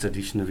August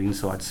edition of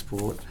Inside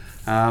Sport.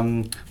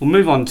 We'll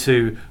move on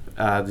to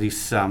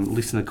this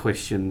listener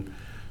question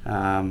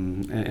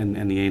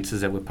and the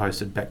answers that were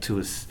posted back to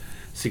us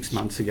 6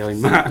 months ago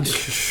in March.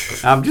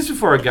 Just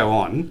before I go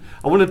on,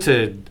 I wanted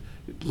to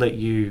let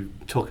you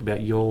talk about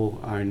your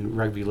own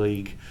rugby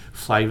league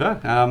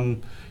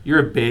flavour. You're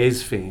a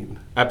Bears fan.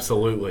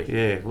 Absolutely.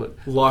 Yeah.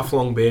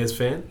 Lifelong Bears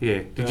fan.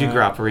 Yeah. Did you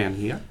grow up around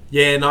here?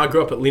 Yeah, no, I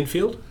grew up at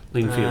Linfield.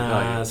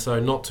 So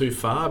not too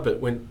far, but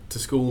went to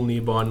school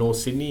nearby North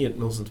Sydney at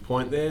Milson's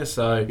Point there.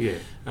 So,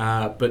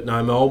 but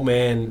no, my old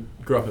man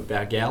grew up at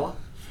Balgowlah,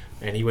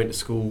 and he went to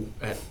school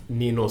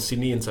near North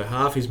Sydney, and so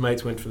half his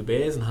mates went for the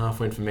Bears and half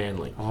went for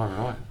Manly. All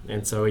right.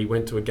 And so he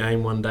went to a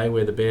game one day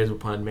where the Bears were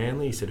playing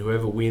Manly. He said,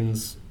 whoever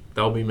wins,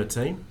 they'll be my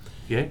team.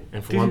 Yeah.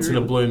 And for once in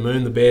a blue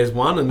moon, the Bears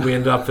won, and we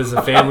ended up as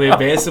a family of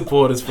Bears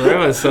supporters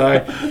forever.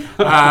 So,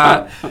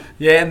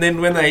 and then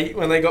when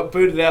they got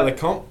booted out of the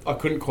comp, I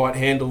couldn't quite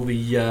handle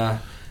the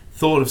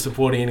thought of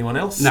supporting anyone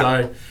else.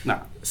 No.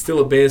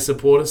 Still a Bears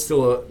supporter,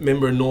 still a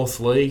member of North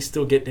League,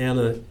 still get down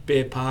to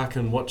Bear Park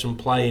and watch them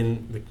play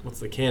in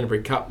the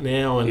Canterbury Cup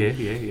now,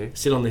 and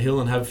sit on the hill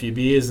and have a few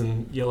beers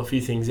and yell a few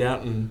things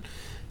out and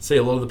see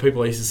a lot of the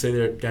people I used to see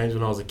there at games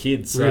when I was a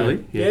kid. So,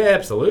 really? Yeah,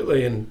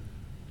 absolutely. And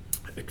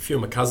a few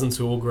of my cousins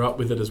who all grew up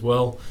with it as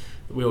well.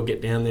 We all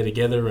get down there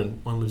together,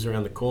 and one lives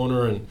around the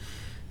corner, and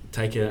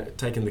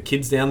taking the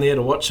kids down there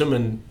to watch them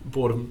and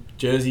bought them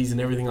jerseys and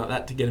everything like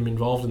that to get them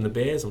involved in the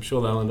Bears. I'm sure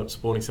they'll end up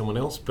supporting someone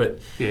else, but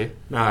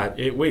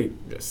we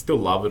still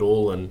love it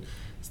all and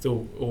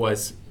still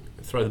always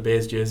throw the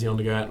Bears jersey on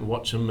to go out and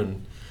watch them.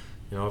 And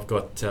I've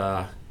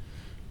got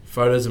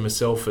photos of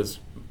myself as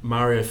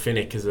Mario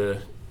Fenech as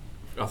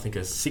I think a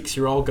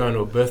 6-year-old going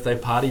to a birthday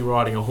party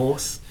riding a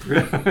horse.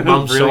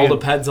 Mum's shoulder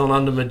pads on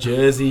under my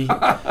jersey,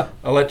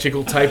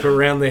 electrical tape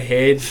around the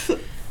head.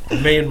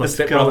 Me and my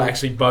stepbrother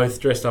actually both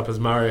dressed up as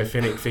Mario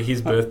Fenech for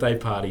his birthday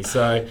party.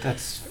 So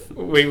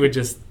we were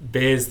just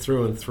Bears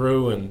through and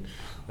through, and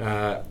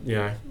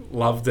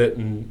loved it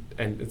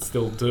and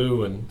still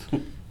do. And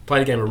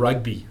played a game of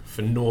rugby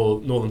for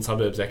Northern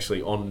Suburbs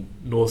actually on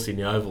North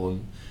Sydney Oval,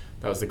 and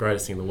that was the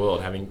greatest thing in the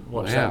world. Having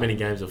watched that many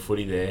games of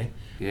footy there.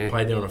 Yeah.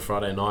 Played there on a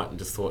Friday night and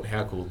just thought,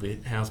 how cool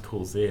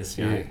is this?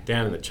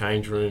 Down in the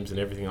change rooms and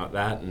everything like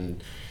that.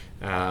 And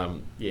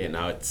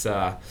it's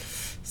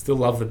still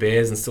love the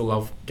Bears and still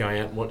love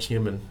going out and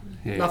watching them.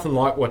 And nothing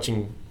like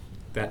watching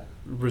that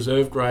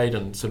reserve grade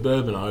and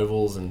suburban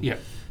ovals and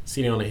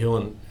sitting on a hill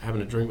and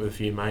having a drink with a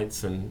few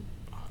mates, and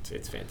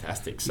it's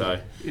fantastic.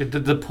 So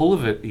the pull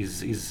of it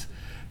is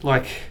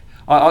like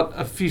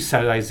a few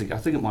Saturdays ago. I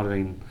think it might have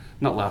been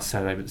not last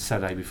Saturday, but the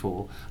Saturday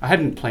before. I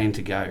hadn't planned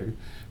to go.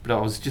 But I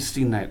was just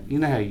in that,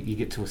 how you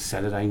get to a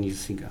Saturday and you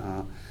just think,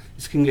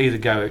 this can either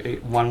go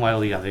one way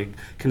or the other.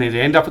 Can either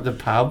end up at the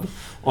pub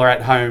or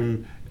at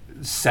home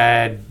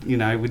sad,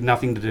 with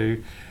nothing to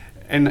do.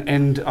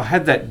 And I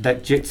had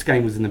that Jets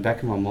game was in the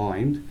back of my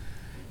mind,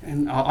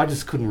 and I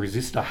just couldn't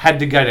resist. I had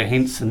to go to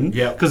Henson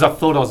because I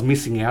thought I was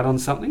missing out on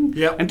something.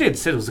 Yep. And Dad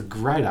said it was a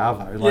great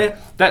arvo.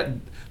 That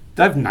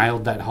they've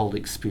nailed that whole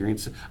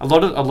experience. A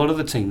lot of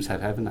the teams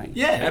haven't they?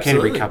 Yeah, absolutely.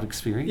 Canterbury Cup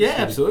experience. Yeah,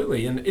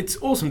 absolutely. And it's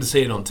awesome to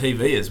see it on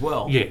TV as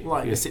well.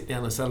 Yeah. You sit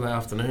down on a Saturday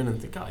afternoon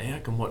and think, I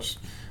can watch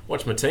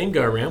my team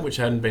go around, which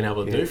I hadn't been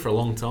able to do for a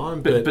long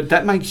time. But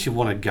that makes you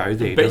want to go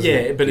there, but doesn't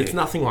it? But it's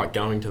nothing like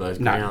going to those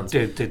grounds.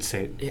 No, dead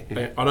set.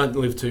 Yeah. I don't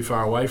live too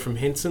far away from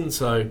Henson,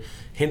 so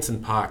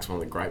Henson Park's one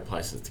of the great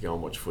places to go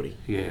and watch footy.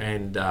 Yeah.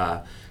 And,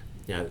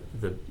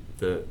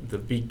 the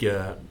big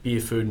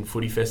beer, food and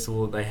footy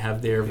festival that they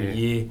have there every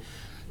year.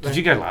 Did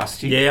you go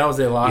last year? Yeah, I was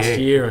there last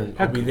year, and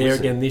I'll be there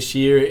again this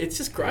year. It's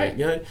just great.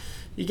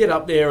 You get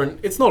up there,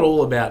 and it's not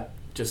all about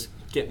just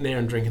getting there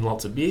and drinking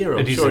lots of beer.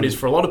 I'm sure it is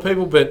for a lot of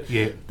people, but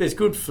there's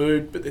good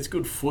food, but there's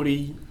good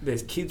footy.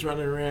 There's kids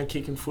running around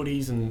kicking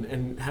footies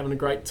and having a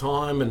great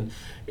time, and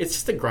it's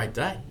just a great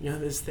day.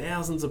 There's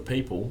thousands of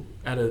people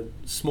at a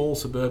small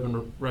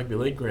suburban rugby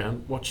league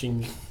ground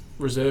watching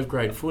reserve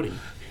grade footy,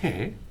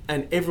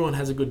 and everyone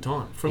has a good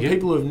time. From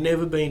people who have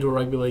never been to a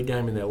rugby league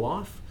game in their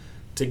life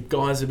to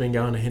guys who've been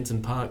going to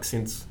Henson Park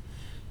since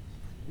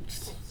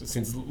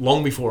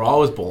long before I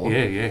was born.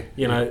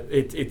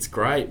 It's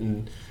great,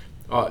 and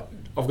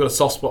I've got a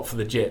soft spot for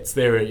the Jets.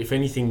 There, if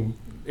anything,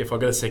 if I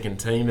got a second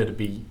team, it'd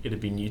be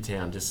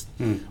Newtown. Just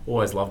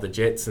always love the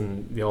Jets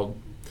and the old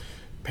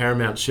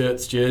Paramount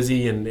shirts,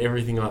 jersey, and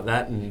everything like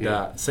that.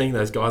 And seeing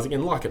those guys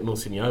again, like at North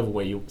Sydney Oval,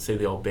 where you see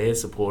the old Bears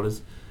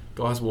supporters,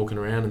 guys walking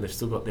around and they've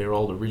still got their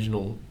old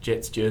original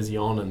Jets jersey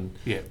on and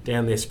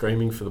down there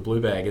screaming for the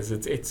Blue Baggers.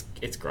 It's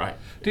great.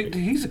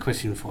 Here's a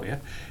question for you: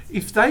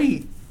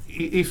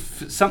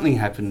 if something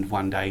happened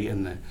one day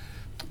and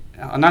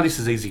I know this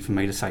is easy for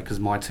me to say because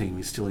my team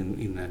is still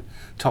in the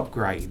top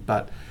grade,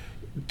 but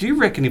do you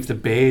reckon if the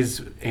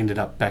Bears ended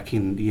up back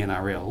in the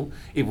NRL,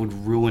 it would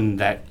ruin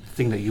that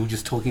thing that you were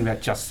just talking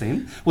about just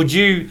then? Would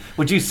you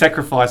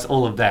sacrifice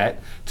all of that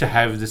to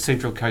have the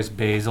Central Coast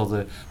Bears or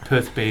the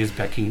Perth Bears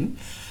back in?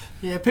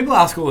 Yeah, people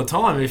ask all the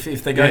time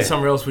if they go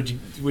somewhere else, would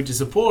you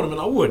support them?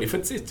 And I would if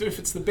it's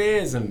the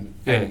Bears and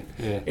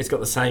it's got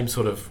the same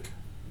sort of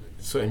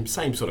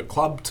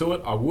club to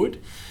it. I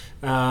would,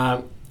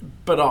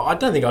 but I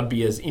don't think I'd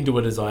be as into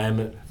it as I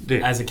am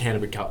as a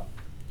Canterbury Cup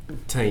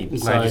team. I'm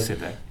glad you said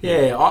that.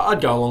 Yeah,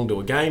 I'd go along to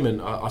a game,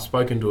 and I've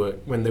spoken to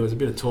it when there was a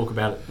bit of talk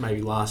about it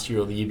maybe last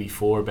year or the year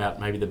before about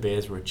maybe the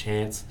Bears were a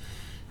chance.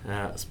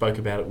 Spoke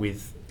about it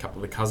with a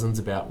couple of the cousins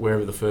about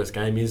wherever the first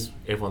game is.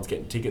 Everyone's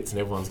getting tickets and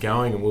everyone's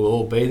going, and we'll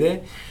all be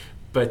there.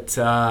 But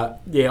I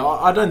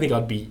don't think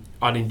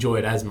I'd enjoy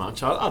it as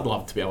much. I'd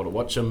love to be able to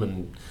watch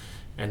them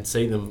and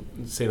see them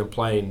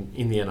play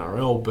in the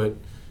NRL. But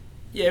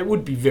it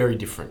would be very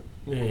different.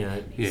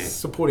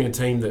 Supporting a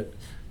team that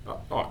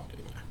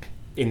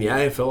in the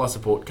AFL I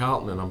support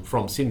Carlton, and I'm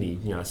from Sydney.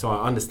 So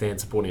I understand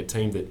supporting a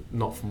team that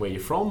not from where you're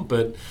from,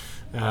 but.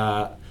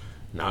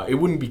 No, it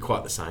wouldn't be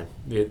quite the same.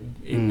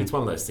 It's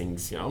one of those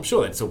things. I'm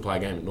sure they'd still play a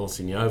game at North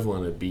Sydney Oval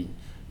and it'd be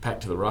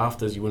packed to the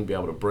rafters. You wouldn't be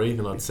able to breathe,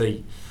 and I'd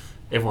see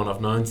everyone I've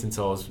known since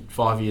I was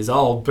 5 years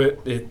old. But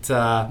it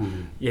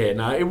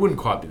wouldn't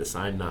quite be the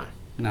same. No,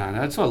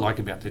 that's what I like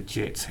about the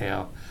Jets.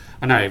 How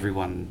I know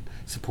everyone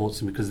supports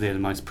them because they're the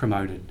most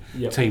promoted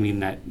team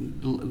in that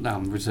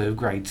reserve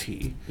grade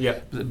tier.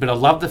 But I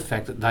love the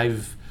fact that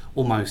they've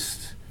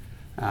almost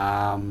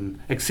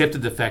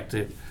accepted the fact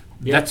that.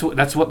 That's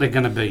what they're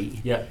going to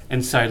be.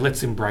 And so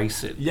let's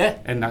embrace it.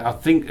 And I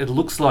think it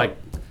looks like,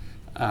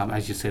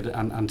 as you said,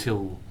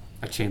 until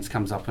a chance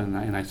comes up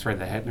and they throw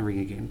their hat in the ring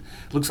again,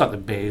 it looks like the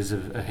Bears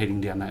are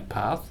heading down that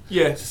path.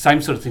 Same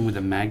sort of thing with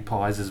the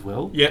Magpies as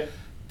well.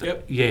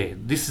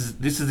 This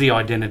is the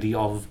identity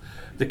of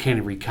the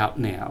Canterbury Cup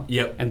now.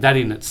 And that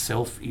in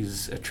itself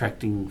is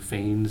attracting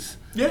fans.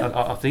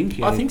 I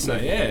think. I think so.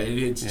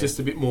 It's just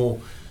a bit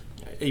more.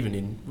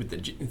 Even with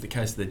the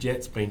case of the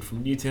Jets being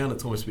from Newtown,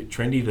 it's almost a bit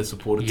trendy to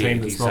support a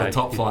team that's not a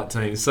top flight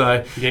team.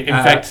 So in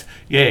fact,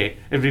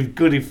 it'd be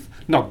good if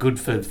not good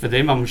for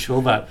them, I'm sure.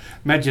 But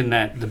imagine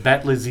that the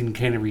battlers in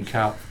Canterbury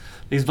Cup,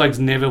 these blokes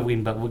never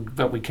win,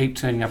 but we keep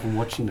turning up and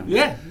watching them.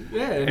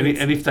 And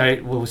if they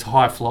was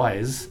high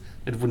flyers,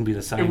 it wouldn't be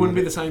the same. It wouldn't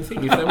be the same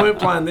thing if they weren't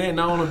playing there.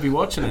 No one would be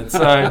watching it.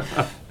 So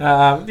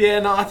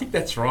I think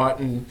that's right,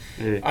 and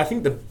I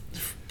think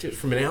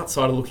from an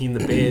outsider looking,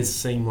 the Bears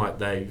seem like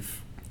they've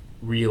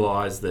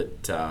realise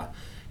that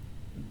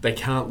they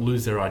can't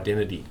lose their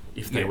identity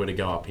if they were to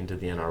go up into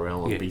the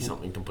NRL and be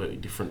something completely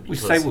different.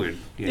 Which they would.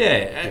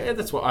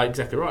 That's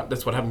exactly right.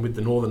 That's what happened with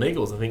the Northern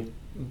Eagles. I think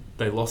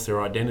they lost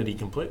their identity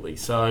completely.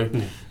 So,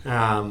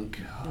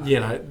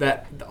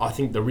 that I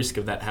think the risk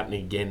of that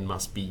happening again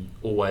must be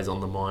always on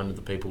the mind of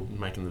the people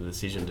making the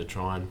decision to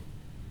try and,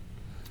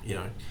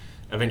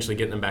 eventually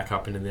get them back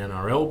up into the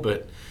NRL.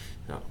 But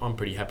I'm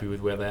pretty happy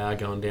with where they are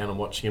going down and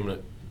watching them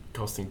at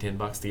costing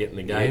 $10 to get in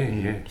the gate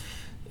and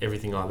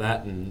everything like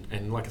that,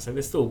 and like I said,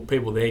 there's still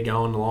people there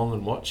going along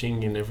and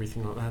watching and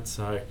everything like that.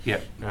 So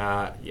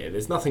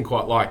there's nothing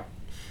quite like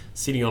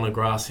sitting on a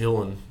grass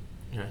hill and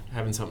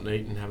having something to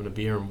eat and having a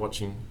beer and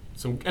watching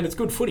some, and it's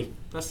good footy.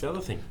 That's the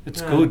other thing.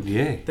 It's good,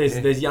 yeah.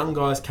 There's young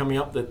guys coming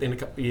up that then a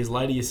couple of years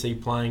later you see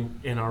playing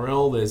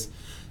NRL. There's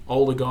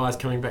older guys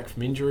coming back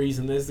from injuries,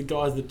 and there's the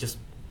guys that just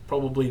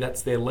probably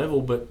that's their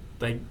level, but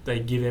they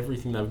give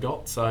everything they've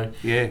got. So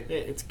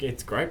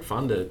it's great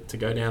fun to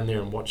go down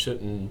there and watch it.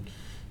 And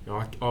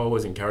I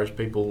always encourage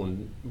people,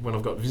 and when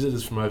I've got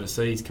visitors from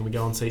overseas, can we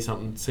go and see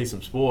some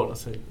sport? I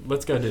say,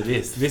 let's go do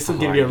this. This will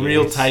give you a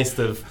real taste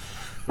of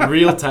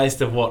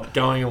what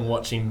going and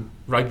watching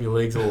rugby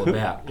league's all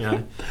about.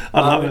 I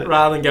love it.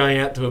 Rather than going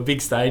out to a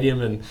big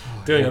stadium and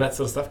doing all that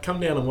sort of stuff, come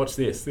down and watch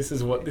this. This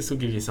will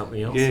give you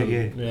something else.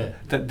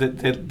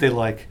 They're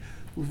like,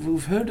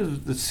 we've heard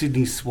of the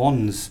Sydney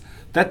Swans.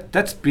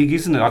 That's big,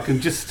 isn't it? I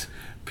can just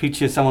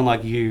picture someone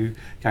like you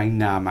going,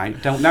 nah,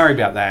 mate, don't worry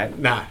about that.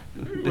 Nah,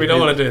 we don't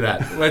want to do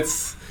that.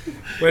 Let's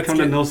come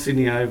to North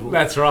Sydney Oval.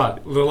 That's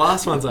right. The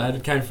last ones I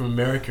had came from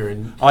America,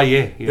 and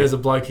there's a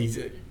bloke.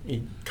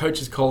 He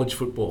coaches college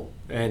football,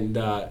 and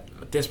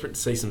desperate to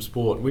see some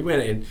sport. We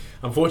went in.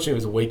 Unfortunately, it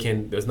was a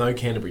weekend. There was no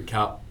Canterbury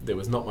Cup. There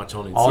was not much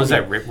on in Sydney. Was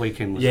that rep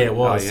weekend? It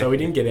was. So we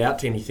didn't get out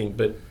to anything.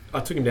 But I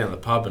took him down to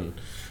the pub and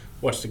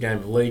watched a game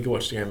of league,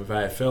 watched a game of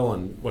AFL,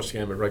 and watched a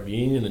game of rugby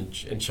union,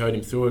 and showed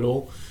him through it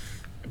all.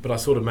 But I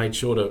sort of made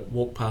sure to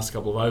walk past a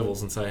couple of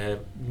ovals and say, hey,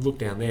 look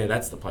down there,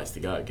 that's the place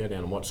to go. Go down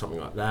and watch something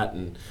like that.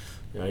 And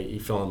he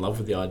fell in love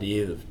with the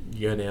idea that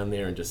you go down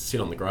there and just sit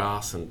on the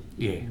grass and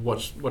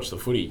watch the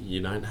footy.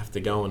 You don't have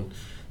to go and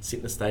sit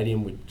in a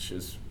stadium which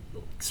is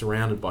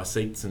surrounded by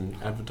seats and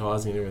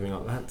advertising and everything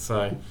like that.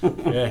 So,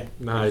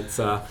 it's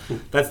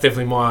that's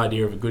definitely my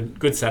idea of a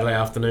good Saturday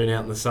afternoon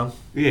out in the sun.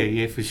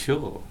 Yeah, for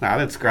sure. No,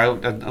 that's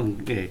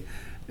great.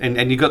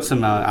 And you got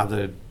some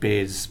other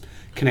Bears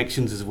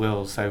connections as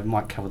well, so we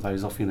might cover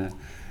those off in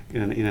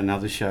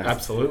another show.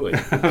 Absolutely.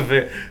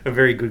 a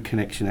very good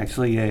connection,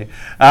 actually, yeah.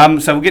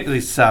 So we'll get to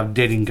this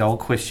dead in goal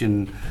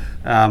question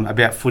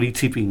about footy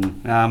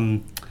tipping.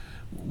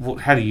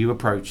 How do you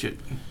approach it?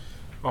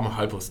 I'm a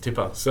hopeless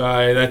tipper, so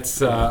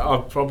that's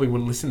I probably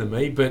wouldn't listen to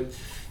me, but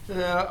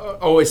I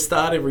always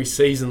start every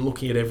season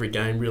looking at every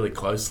game really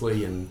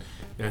closely and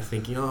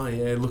thinking,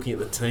 looking at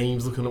the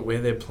teams, looking at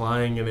where they're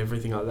playing and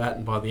everything like that,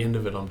 and by the end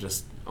of it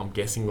I'm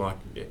guessing like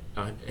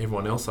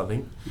everyone else, I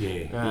think.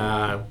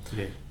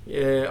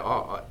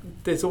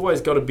 There's always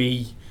got to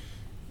be,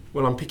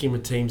 when I'm picking my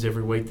teams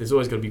every week, there's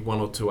always got to be one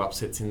or two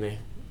upsets in there.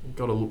 You've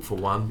got to look for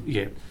one.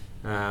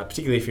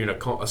 Particularly if you're in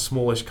a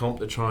smallish comp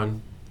to try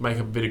and make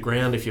up a bit of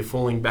ground if you're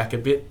falling back a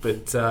bit.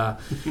 But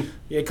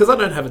because I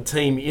don't have a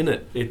team in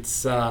it,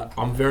 it's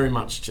I'm very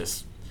much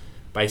just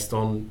based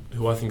on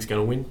who I think is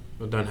going to win.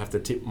 I don't have to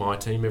tip my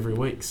team every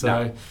week.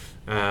 So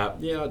I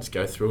just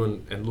go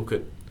through and look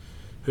at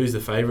who's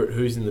the favourite,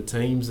 who's in the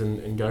teams,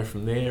 and go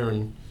from there.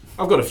 And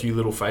I've got a few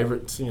little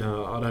favourites. I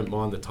don't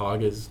mind the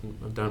Tigers.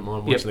 I don't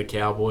mind watching the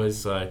Cowboys.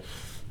 So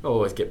I'll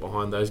always get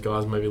behind those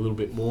guys maybe a little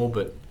bit more,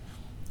 but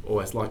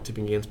always like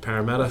tipping against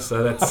Parramatta.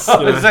 So that's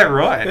is that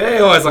right? Yeah,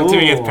 always like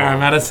tipping against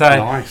Parramatta. So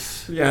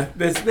nice. Yeah,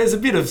 there's a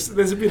bit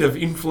of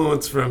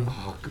influence from.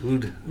 Oh,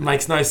 good.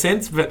 Makes no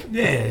sense, but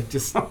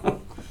just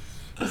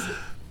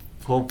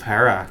poor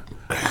Para.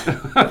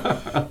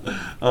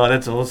 Oh,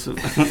 that's awesome.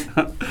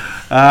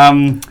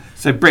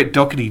 So Brett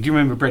Doherty, do you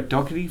remember Brett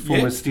Doherty,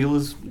 former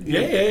Steelers?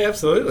 Yeah,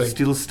 absolutely.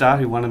 Steelers star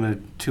who won him a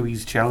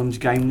Tui's challenge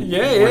game.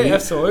 Yeah,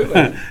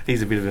 absolutely.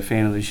 He's a bit of a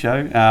fan of the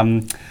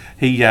show.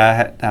 He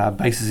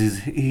bases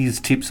his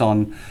tips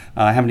on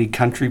how many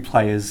country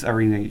players are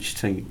in each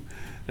team.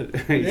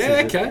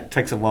 Okay. It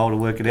takes a while to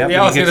work it out.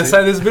 Yeah, I was going to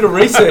say there's a bit of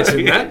research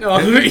in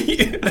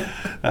that.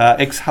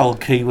 Ex-Hull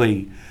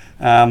Kiwi.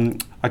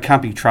 I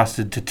can't be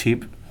trusted to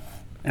tip,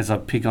 as I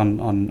pick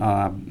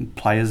on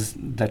players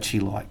that she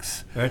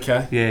likes.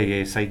 Okay.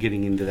 Yeah. So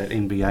getting into that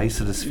NBA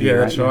sort of sphere.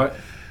 Yeah, that's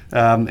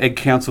right. Egg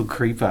Council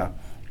Creeper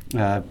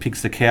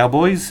picks the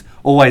Cowboys,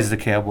 always the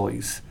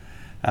Cowboys.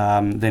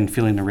 Then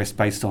fill in the rest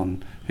based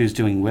on who's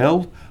doing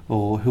well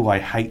or who I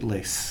hate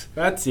less.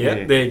 There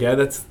you go.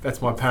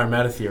 That's my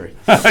Parramatta theory.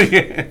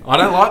 I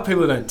don't like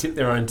people who don't tip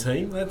their own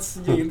team.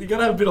 You got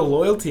to have a bit of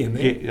loyalty in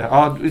there. Yeah.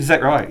 Oh, is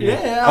that right?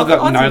 Yeah. I've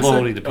got no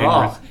loyalty to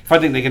Penrith. If I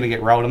think they're going to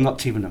get rolled, I'm not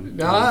tipping them.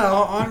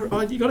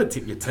 No, you got to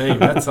tip your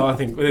team. I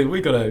think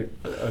we got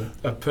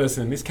a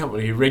person in this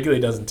company who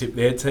regularly doesn't tip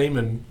their team,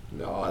 and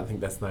I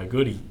think that's no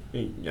good.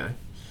 He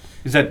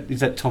Is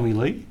that Tommy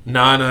Lee?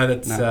 No,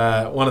 that's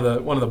one of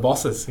the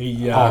bosses.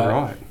 He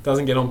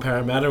doesn't get on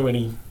Parramatta when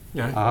he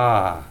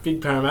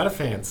big Parramatta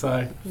fan.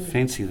 So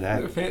fancy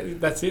that.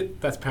 That's it.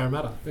 That's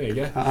Parramatta. There you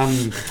go.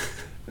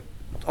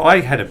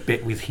 I had a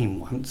bet with him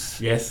once.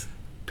 Yes.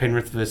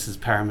 Penrith versus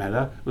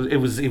Parramatta. It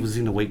was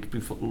in the week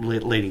before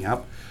leading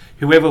up.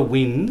 Whoever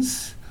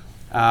wins.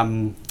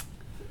 Now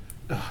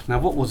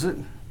what was it?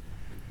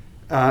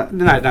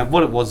 No.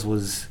 What it was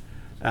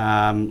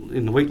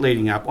in the week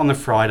leading up on the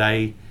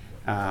Friday.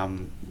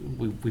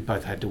 We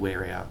both had to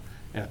wear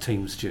our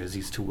team's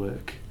jerseys to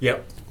work.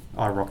 Yep.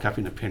 I rock up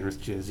in a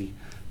Penrith jersey,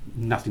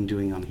 nothing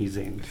doing on his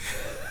end.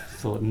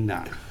 Thought,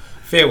 no.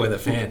 Fair weather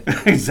fan.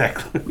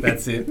 Exactly.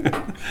 That's it.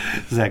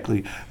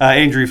 Exactly.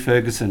 Andrew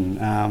Ferguson.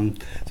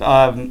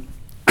 I've,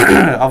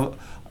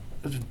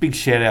 big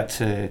shout out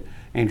to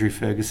Andrew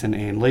Ferguson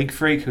and League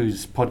Freak,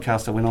 whose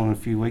podcast I went on a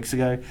few weeks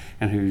ago,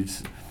 and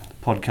whose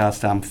podcast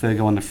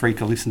Fergo on the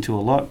Freak I listen to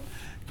a lot.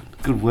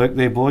 Good work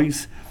there,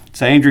 boys.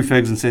 So Andrew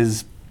Ferguson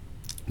says,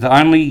 the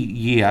only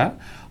year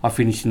I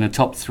finished in the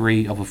top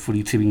 3 of a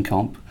footy tipping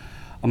comp,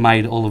 I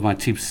made all of my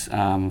tips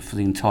for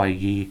the entire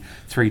year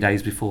 3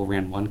 days before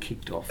round 1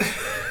 kicked off.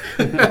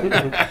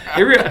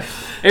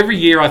 every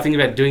year I think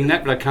about doing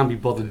that, but I can't be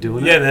bothered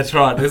doing it. Yeah, that's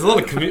right. There's a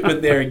lot of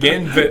commitment there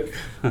again, but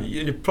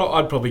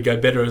I'd probably go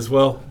better as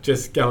well,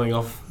 just going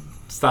off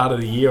start of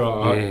the year.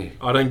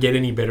 I don't get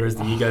any better as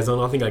the year goes on.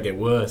 I think I get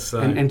worse. So.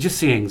 And just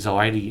the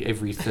anxiety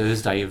every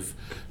Thursday of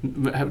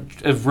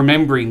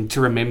remembering to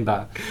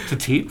remember to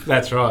tip.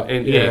 That's right.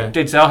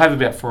 And so I'll have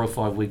about 4 or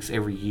 5 weeks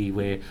every year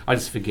where I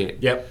just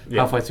forget. Yep.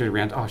 Halfway through the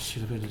round, oh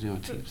shit, I better do my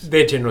tips.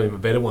 They're generally my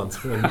better ones.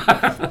 So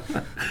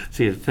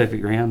yeah,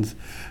 perfect rounds.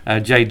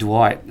 Jay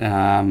Dwight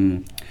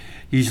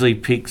usually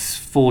picks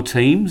 4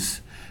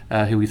 teams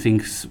who he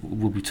thinks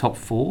will be top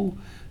 4.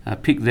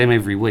 Pick them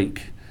every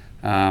week.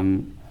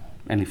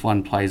 And if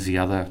one plays the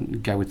other,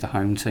 go with the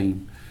home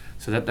team.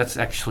 So that's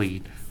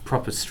actually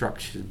proper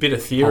structure. Bit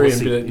of theory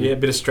policy,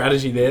 and bit of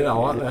strategy there. I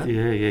like that.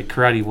 Yeah.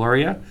 Karate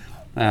warrior.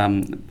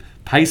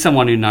 Pay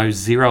someone who knows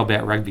zero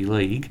about rugby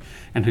league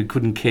and who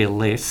couldn't care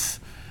less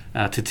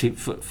to tip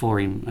for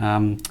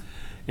him.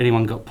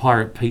 Anyone got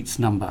Pirate Pete's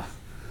number?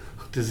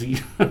 Does he?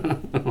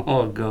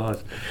 Oh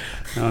God!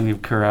 On your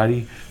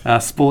karate.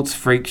 Sports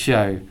freak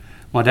show.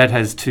 My dad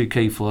has 2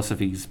 key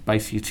philosophies.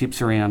 Base your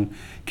tips around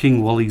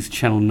King Wally's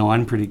Channel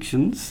 9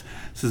 predictions.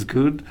 This is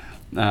good.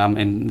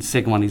 And the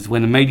second one is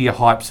when the media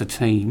hypes a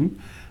team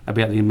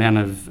about the amount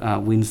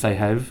of wins they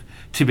have,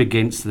 tip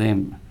against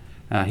them.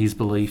 His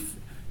belief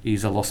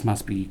is a loss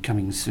must be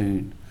coming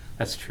soon.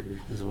 That's true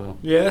as well.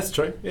 Yeah, that's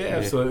true. Yeah,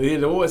 absolutely.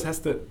 It always has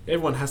to.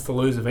 Everyone has to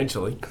lose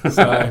eventually.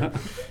 So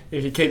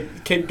if you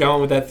keep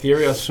going with that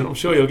theory, I'm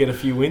sure you'll get a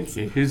few wins.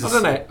 Yeah,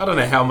 I don't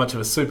know how much of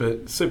a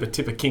super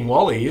tipper King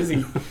Wally is.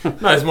 He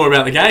knows more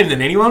about the game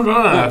than anyone, but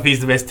I don't know if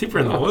he's the best tipper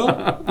in the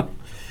world.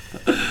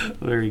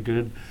 Very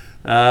good.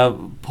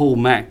 Paul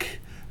Mack.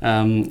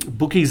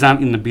 Bookies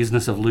aren't in the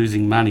business of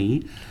losing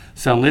money,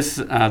 so unless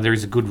there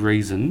is a good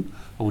reason,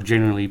 I will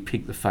generally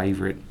pick the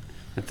favourite.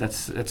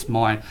 That's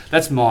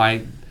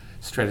my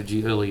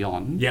strategy early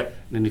on. Yep.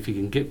 And if you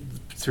can get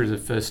through the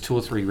first 2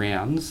 or 3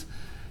 rounds,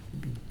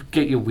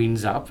 get your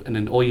wins up, and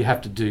then all you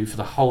have to do for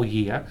the whole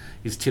year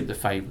is tip the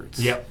favourites.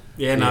 Yep.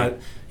 Yeah, no,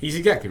 he's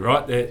exactly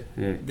right.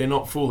 They're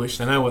not foolish.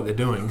 They know what they're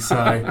doing.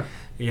 So,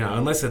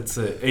 unless it's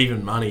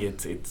even money,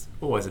 it's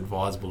always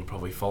advisable to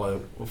probably follow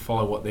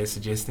what they're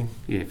suggesting.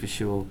 Yeah, for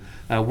sure.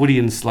 Woody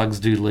and Slugs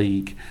Do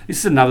League. This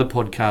is another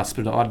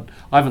podcast, but I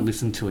haven't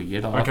listened to it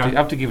yet. I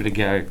have to give it a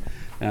go.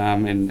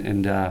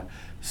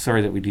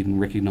 Sorry that we didn't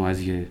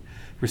recognise your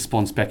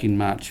response back in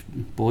March,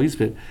 boys,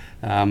 but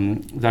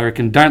they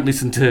reckon don't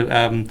listen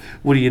to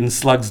Woody and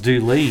Slugs Do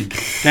League.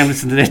 Don't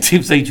listen to their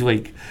tips each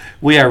week.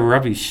 We are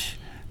rubbish,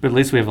 but at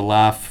least we have a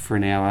laugh for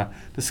an hour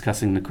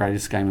discussing the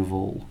greatest game of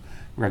all,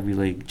 rugby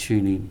league.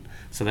 Tune in.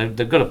 So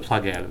they've got a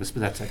plug out of this,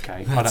 but that's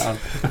okay. I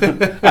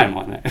don't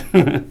mind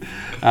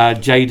that.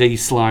 JD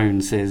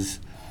Sloan says,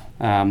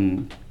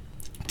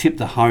 tip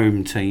the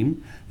home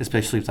team,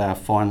 especially if they are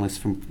finalists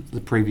from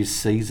the previous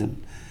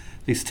season.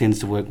 This tends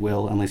to work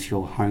well unless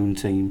your home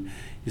team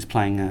is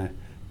playing a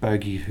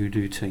bogey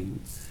hoodoo team.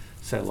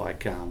 So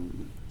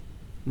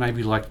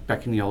maybe like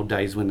back in the old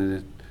days when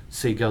the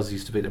Seagulls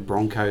used to beat the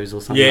Broncos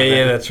or something like that.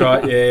 Yeah, that's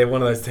right. Yeah,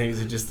 one of those teams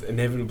that just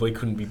inevitably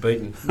couldn't be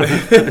beaten.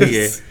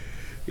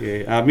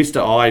 Yeah.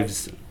 Mr.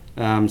 Ives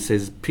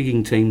says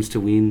picking teams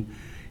to win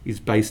is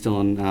based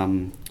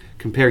on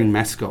comparing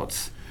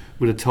mascots.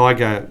 Would a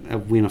tiger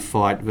win a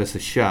fight versus a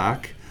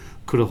shark?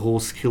 Could a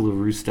horse kill a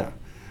rooster?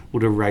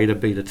 Would a raider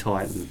beat a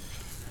titan?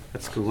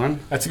 That's a good one.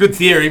 That's a good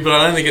theory, but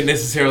I don't think it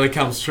necessarily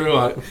comes true.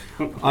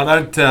 I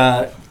don't.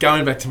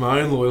 Going back to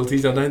my own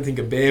loyalties, I don't think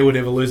a bear would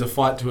ever lose a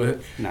fight to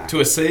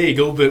a sea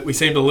eagle, but we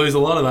seem to lose a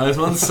lot of those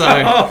ones. So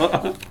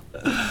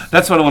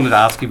that's what I wanted to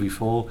ask you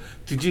before.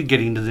 Did you get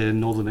into the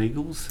Northern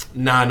Eagles?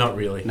 No, not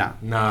really. No,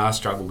 I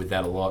struggled with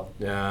that a lot.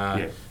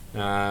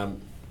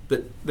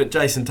 But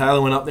Jason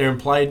Taylor went up there and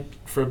played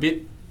for a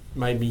bit,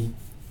 made me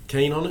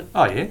keen on it.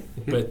 Oh yeah.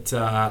 But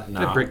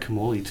no. Brett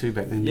Camorley too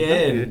back then.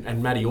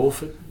 And Matty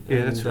Orford.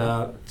 Yeah, that's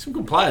right. Some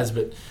good players,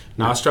 but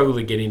I struggled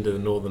to get into the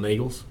Northern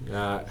Eagles.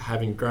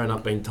 Having grown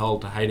up being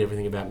told to hate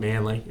everything about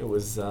Manly, it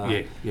was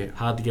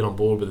hard to get on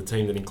board with a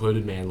team that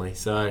included Manly.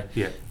 So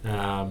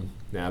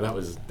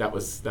that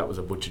was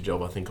a butcher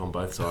job, I think, on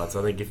both sides.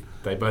 I think if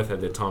they both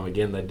had their time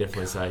again, they'd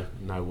definitely say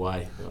no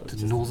way.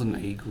 The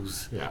Northern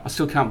Eagles. Yeah. I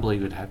still can't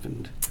believe it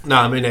happened.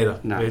 No, me neither.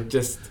 No,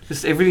 just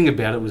everything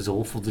about it was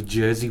awful. The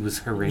jersey was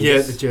horrendous.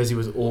 Yeah, the jersey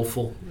was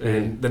awful,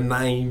 and the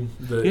name,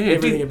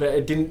 everything about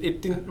it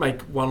didn't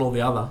make one or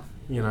the other.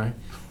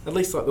 At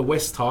least like the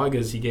West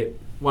Tigers, you get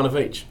one of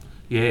each.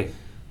 Yeah,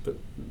 but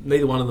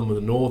neither one of them were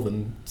the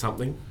Northern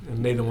something, and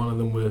neither one of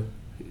them were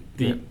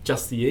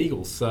just the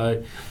Eagles.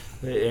 So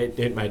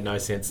it made no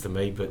sense to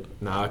me. But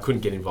no, I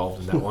couldn't get involved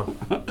in that one.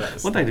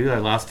 What they do? They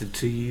lasted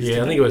 2 years.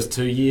 Yeah, I think it was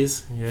 2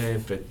 years. Yeah,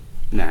 but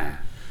nah,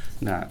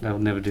 they'll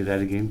never do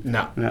that again.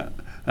 No.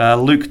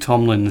 Luke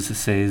Tomlins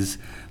says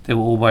there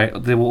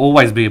will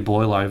always be a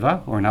boil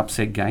over or an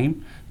upset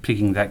game.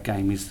 Picking that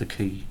game is the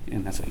key,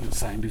 and that's what you were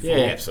saying before.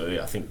 Yeah, absolutely.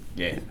 I think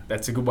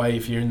that's a good way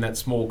if you're in that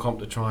small comp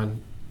to try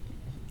and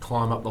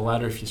climb up the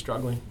ladder if you're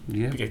struggling.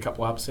 Yeah. Pick a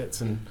couple of upsets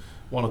and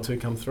one or two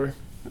come through.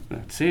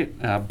 That's it.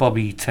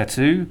 Bobby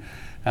Tattoo,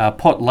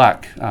 pot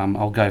luck.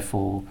 I'll go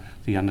for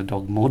the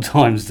underdog more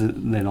times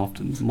than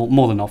often,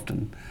 more than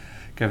often.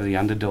 Go for the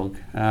underdog.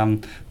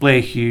 Blair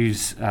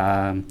Hughes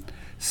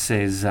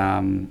says,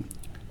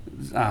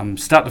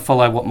 start to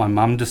follow what my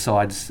mum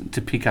decides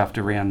to pick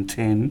after round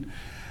 10.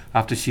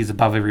 After she's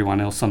above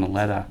everyone else on the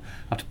ladder,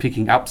 after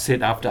picking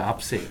upset after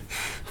upset.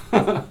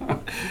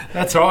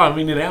 That's right. I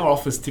mean, in our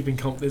office tipping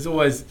comp, there's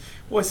always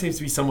seems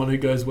to be someone who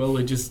goes well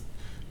who just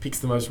picks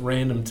the most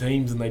random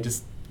teams and they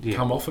just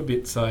come off a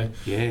bit. So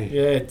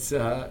it's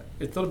not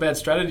a bad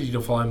strategy to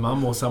follow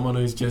mum or someone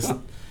who's just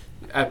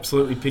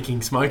absolutely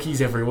picking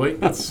smokies every week.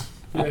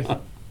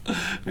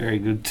 Very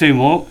good. Two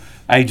more.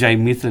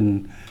 AJ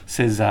Mithen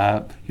says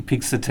he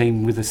picks the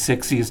team with the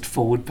sexiest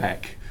forward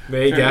pack.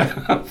 There you go.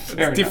 It's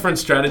a different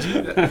strategy.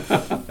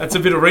 That's a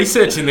bit of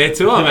research in there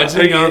too, I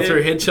imagine, going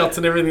through headshots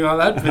and everything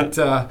like that. But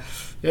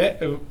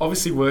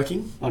obviously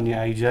working. On your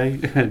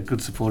AJ,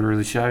 good supporter of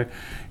the show.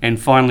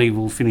 And finally,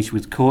 we'll finish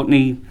with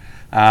Courtney.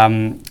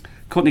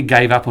 Courtney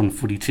gave up on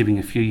footy tipping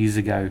a few years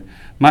ago.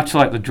 Much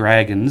like the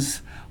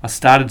Dragons, I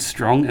started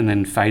strong and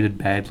then faded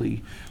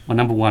badly. My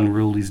number one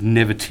rule is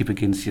never tip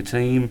against your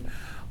team,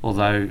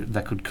 although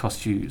that could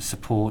cost you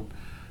support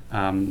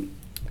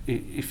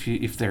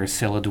if they're a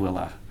cellar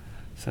dweller.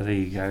 So there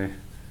you go.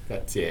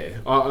 That's I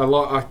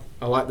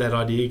like that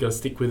idea. You got to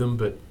stick with them,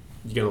 but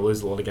you're going to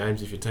lose a lot of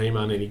games if your team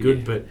aren't any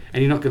good. But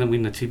and you're not going to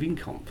win the tipping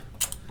comp.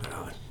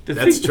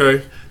 That's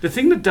true. The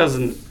thing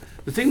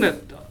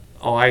that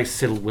I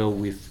settle well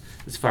with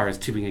as far as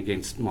tipping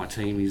against my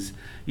team is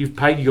you've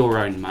paid your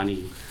own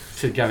money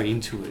to go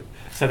into it.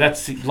 So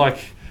that's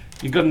like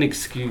you've got an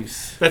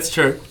excuse. That's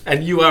true.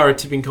 And you are a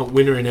tipping comp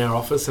winner in our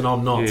office, and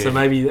I'm not. Yeah. So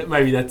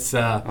maybe that's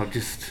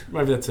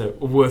a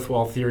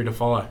worthwhile theory to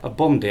follow. I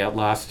bombed out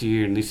last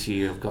year, and this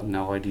year I've got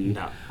no idea.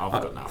 No,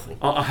 I've got nothing.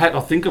 I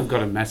think I've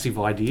got a massive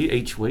idea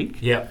each week.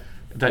 Yeah.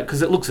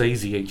 Because it looks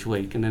easy each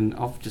week, and then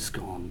I've just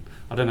gone,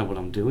 I don't know what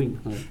I'm doing.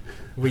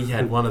 We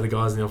had one of the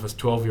guys in the office,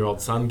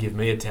 12-year-old son, give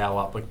me a towel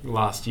up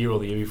last year or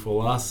the year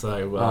before last.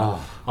 So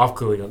I've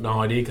clearly got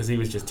no idea because he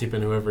was just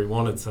tipping whoever he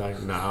wanted. So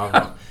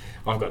no,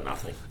 I've got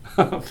nothing.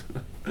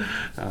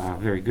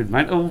 Very good,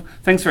 mate. Oh,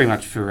 thanks very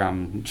much for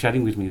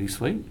chatting with me this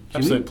week, Jimmy.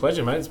 Absolute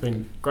pleasure, mate. It's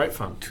been great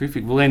fun.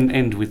 Terrific. We'll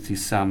end with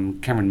this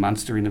Cameron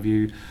Munster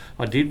interview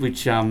I did,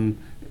 which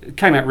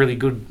came out really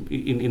good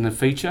in the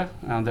feature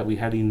that we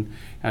had in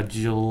our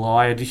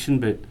July edition.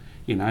 But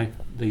you know,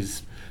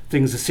 these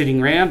things are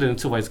sitting around, and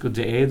it's always good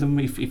to air them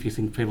if you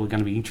think people are going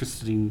to be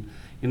interested in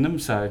them.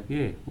 So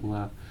yeah,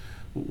 we'll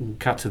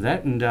cut to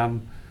that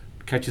and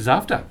catch us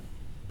after.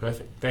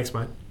 Perfect. Thanks,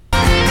 mate.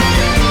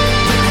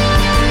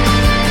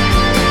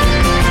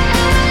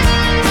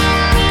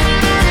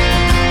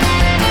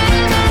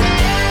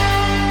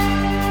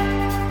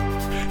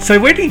 So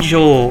where did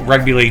your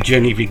rugby league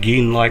journey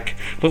begin? Like,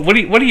 what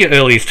are your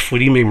earliest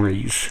footy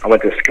memories? I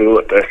went to school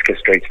at Erskine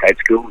Street State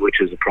School,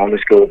 which is a primary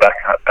school back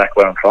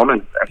where I'm from,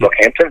 in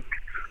Rockhampton.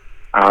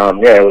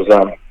 It was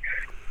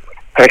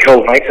had a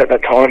couple of mates at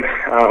that time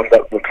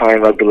that were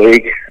playing rugby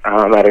league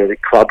at a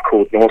club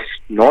called North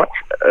Knights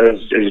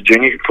as a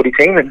junior footy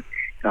team, and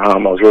I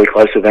was really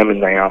close with them,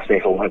 and they asked me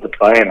if I wanted to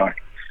play, and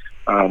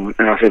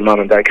I said,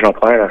 Mum and Dad, can I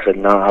play? And I said,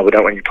 no, we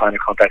don't want you playing a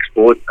contact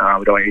sport,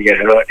 we don't want you to get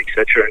hurt,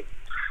 etc.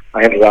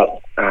 I ended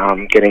up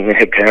getting the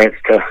head parents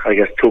to, I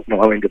guess, talk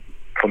more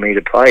for me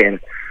to play, and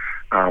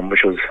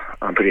which was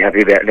I'm pretty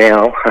happy about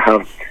now.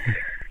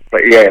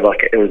 But yeah,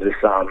 like it was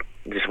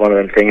just one of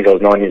them things. I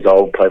was 9 years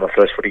old, played my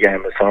first footy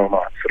game with some of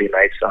my footy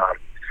mates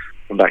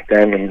from back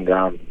then, and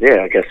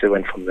I guess it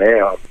went from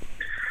there. I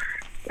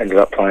ended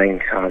up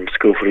playing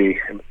school footy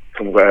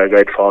from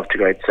grade 5 to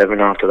grade 7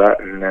 after that,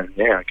 and then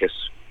I guess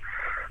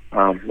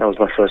that was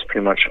my first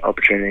pretty much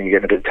opportunity to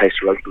get a bit of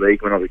taste of rugby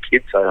league when I was a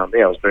kid. So I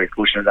was very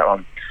fortunate that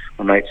one.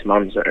 My mate's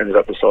mums ended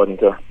up deciding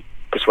to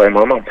persuade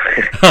my mum.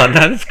 Oh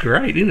no, that's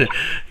great, isn't it?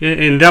 Yeah,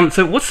 and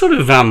so what sort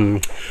of town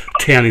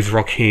is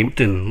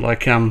Rockhampton?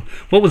 Like,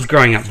 what was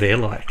growing up there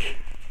like?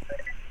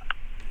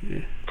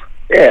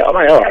 Yeah, I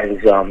mean,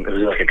 it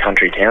was like a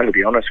country town, to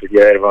be honest with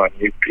you. Everyone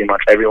knew pretty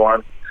much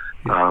everyone.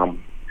 Yeah.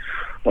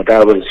 My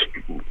dad was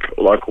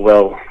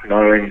well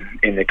known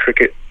in the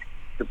cricket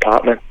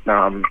department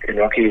in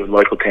Rocky, a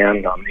local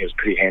town. He was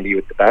pretty handy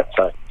with the bat,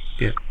 so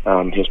he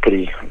was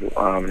pretty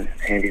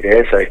handy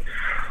there. So a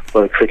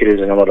lot of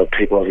cricketers and a lot of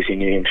people obviously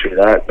knew him through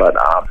that. But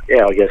I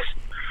guess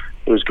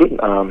it was good.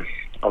 I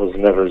was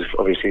never as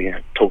obviously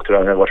talked to. I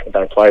never watched my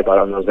dad play, but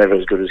I was never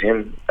as good as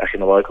him back in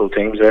the local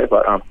teams there.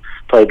 But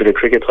played a bit of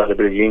cricket, played a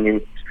bit of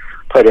union,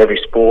 played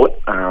every sport,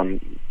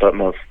 but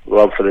my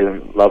love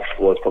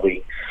was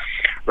probably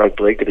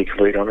rugby league, to be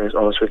completely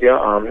honest with you.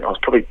 I was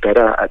probably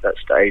better at that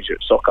stage at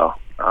soccer.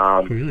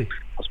 Really?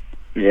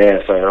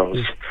 Yeah, so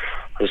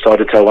I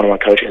decided to tell one of my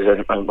coaches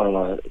at one of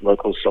my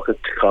local soccer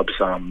clubs,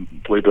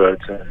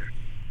 Bluebirds,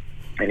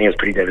 and he was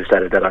pretty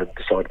devastated that I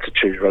decided to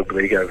choose rugby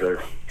league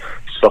over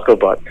soccer.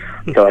 But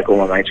I feel like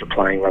all my mates were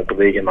playing rugby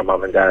league, and my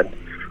mum and dad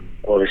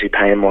were obviously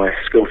paying my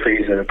school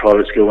fees in a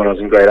private school when I was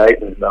in grade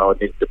 8, and I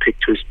needed to pick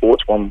two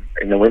sports, one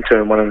in the winter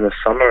and one in the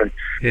summer, and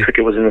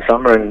cricket was in the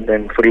summer and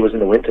then footy was in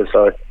the winter,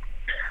 so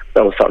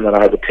that was something that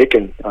I had to pick,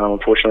 and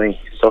unfortunately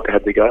soccer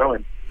had to go,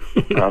 and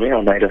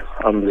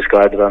I'm just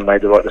glad that I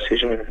made the right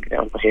decision, and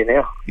I'm here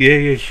now.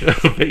 Yeah, sure.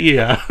 But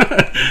yeah.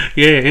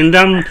 Yeah,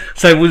 and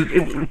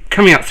so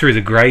coming up through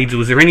the grades,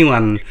 was there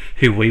anyone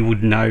who we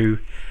would know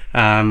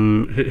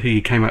who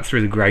you came up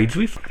through the grades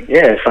with?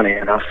 Yeah, funny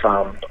enough,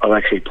 I've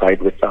actually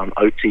played with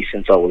Oatsy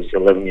since I was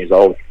 11 years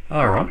old.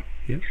 Oh, right.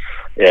 Yeah.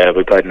 Yeah,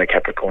 we played in the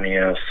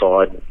Capricornia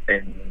side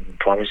in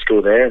primary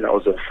school there, and that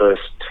was the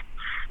first,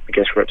 I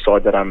guess, rep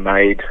side that I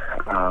made.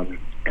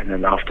 And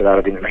then after that,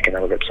 I didn't make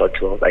another rep side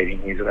till I was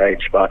 18 years of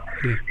age. But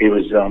he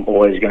was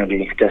always going to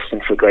be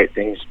destined for great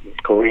things,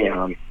 Corey.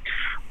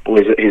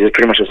 He's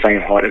pretty much the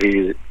same height as he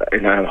is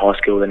in high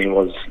school than he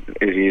was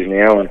as he is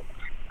now,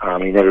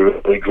 and he never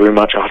really grew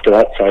much after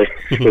that. So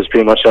he was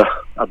pretty much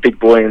a big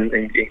boy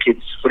in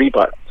kids' footy,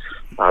 but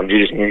you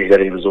just knew that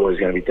he was always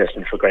going to be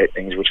destined for great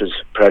things, which is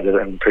proud of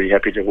and pretty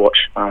happy to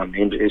watch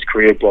his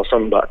career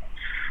blossom. But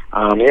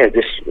there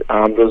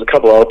was a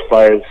couple of other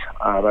players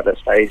at that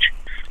stage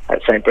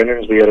at St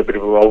Brendan's we had a bit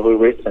of a rivalry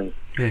with, and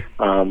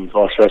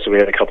vice versa. We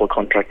had a couple of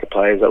contracted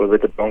players that were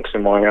with the Bronx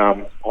in my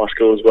high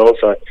school as well.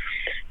 So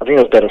I think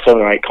it was about 7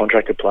 or 8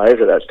 contracted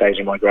players at that stage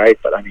in my grade,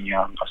 but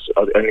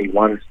only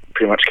one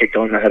pretty much kicked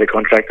on that had a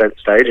contract at that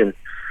stage, and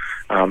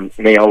I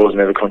was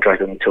never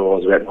contracted until I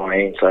was about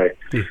 19. So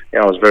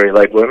I was a very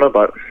late bloomer,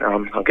 but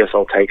I guess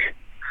I'll take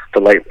the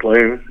late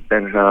bloom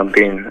than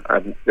being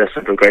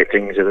destined for great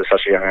things at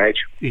such a young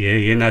age.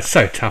 Yeah, no, it's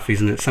so tough,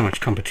 isn't it? So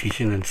much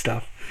competition and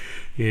stuff.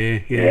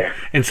 Yeah.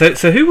 And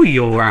so who were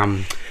your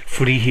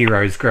footy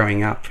heroes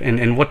growing up,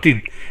 and what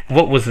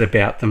was it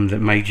about them that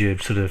made you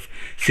sort of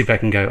sit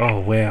back and go, oh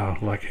wow,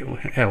 like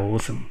how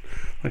awesome?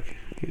 Like,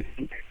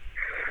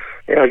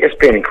 I guess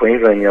being in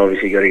Queensland, you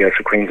obviously got to go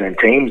for Queensland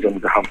teams,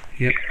 and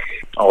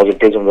I was a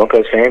Brisbane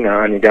Broncos fan,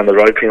 only down the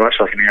road pretty much,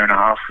 like an hour and a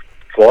half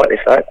flight,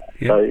 if that.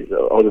 So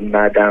I was a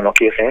mad Dan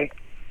Lockyer fan.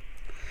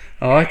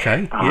 Oh,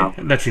 okay.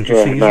 That's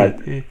interesting,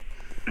 isn't it?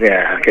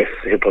 Yeah, I guess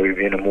he'll probably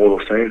be an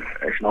immortal soon,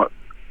 if not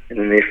in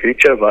the near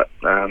future, but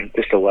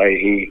just the way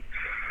he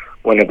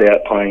went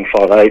about playing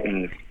 5'8"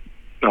 and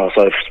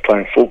also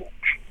playing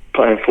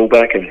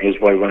fullback, and he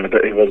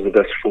was the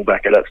best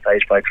fullback at that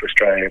stage. Played for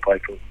Australia,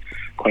 played for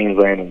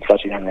Queensland in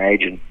such a young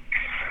age, and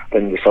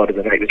then decided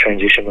to make the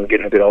transition when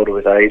getting a bit older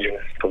with age, and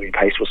probably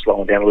pace was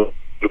slowing down a little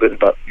bit,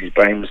 but his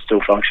brain was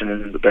still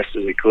functioning the best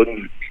as he could,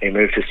 and he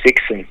moved to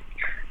 6, and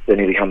then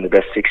he became the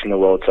best 6 in the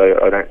world. So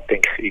I don't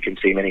think you can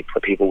see many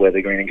people wear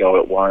the green and gold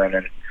at 1 and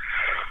then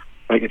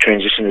make the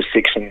transition to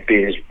 6 and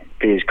be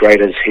as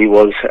great as he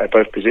was at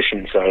both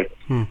positions. So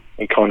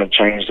he kind of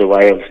changed the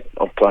way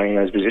of playing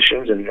those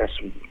positions, and that's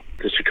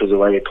just because of the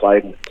way he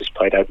played, and just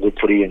played out good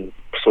footy and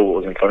saw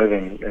what was in front of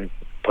him and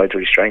played to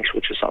his strengths,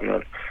 which is something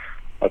that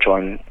I try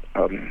and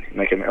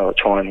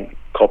try and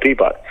copy,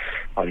 but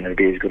I'm going to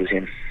be as good as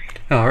him.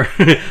 Oh,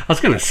 I was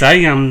going to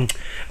say,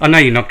 I know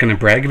you're not going to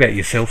brag about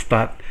yourself,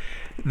 but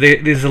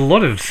there's a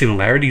lot of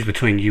similarities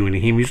between you and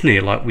him, isn't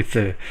there? Like with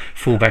the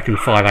fullback and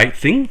 5'8"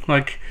 thing.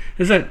 Like,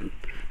 has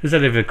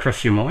that ever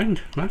crossed your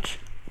mind much?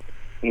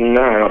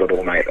 No, not at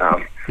all, mate.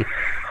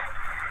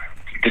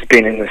 Just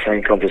being in the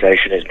same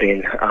conversation as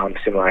being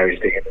similarities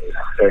to him is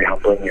very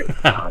humbling. And,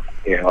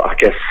 I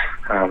guess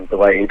the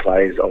way he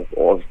plays,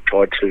 I've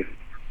tried to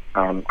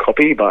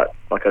copy, but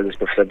like I just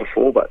said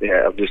before, but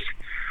I've just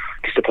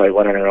to play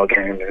one NRL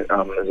game is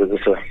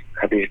just a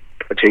happy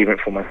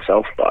achievement for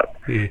myself. But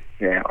I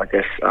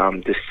guess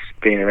just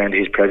being around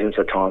his presence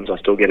at times, I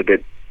still get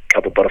a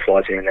couple of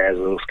butterflies here and there as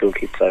a little school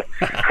kid. So,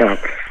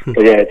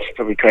 it's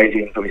probably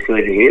crazy and probably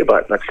silly to hear,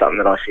 but that's something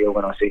that I feel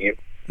when I see him.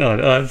 Oh,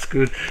 that's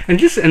good.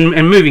 And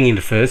and moving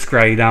into first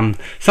grade,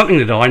 something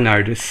that I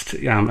noticed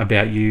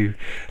about you,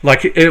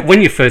 like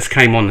when you first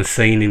came on the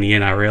scene in the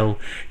NRL,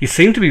 you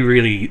seemed to be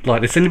really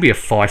there seemed to be a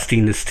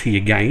feistiness to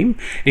your game.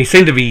 And you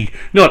seemed to be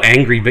not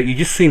angry, but you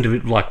just seemed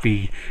to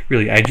be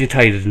really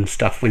agitated and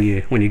stuff when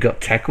you got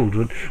tackled.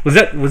 Was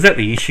that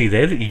the issue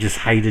there, that you just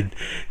hated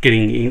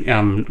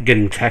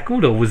getting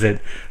tackled, or was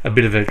it a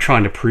bit of a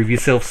trying to prove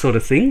yourself sort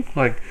of thing?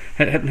 Like,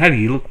 how do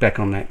you look back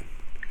on that?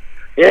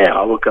 Yeah,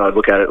 I look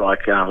at it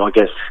like I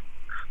guess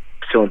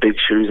filling big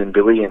shoes in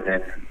Billy, and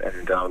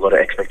a lot of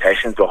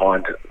expectations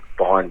behind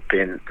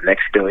being the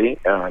next Billy.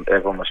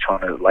 Everyone was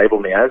trying to label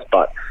me as,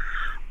 but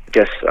I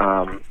guess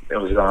it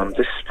was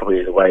just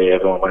probably the way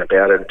everyone went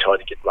about it and tried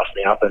to rough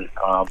me up, and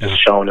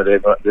just showing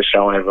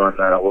everyone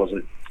that I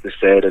wasn't just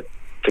there to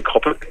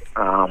cop it.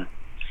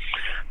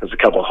 was a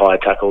couple of high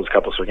tackles, a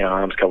couple of swinging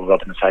arms, a couple of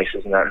up in the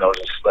faces and that, and I was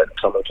just letting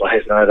some of the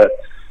players know that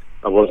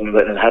I wasn't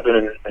letting it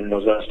happen, and I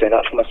was going to stand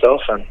up for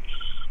myself. And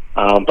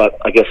but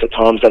I guess at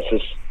times that's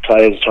just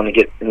players trying to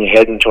get in your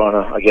head and trying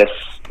to, I guess,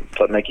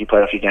 make you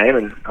play off your game.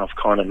 And I've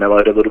kind of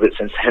mellowed a little bit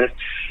since then,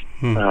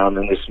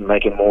 and just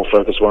making more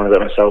focus, worrying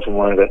about myself and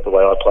worrying about the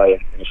way I play.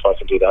 And if I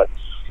can do that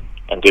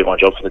and do my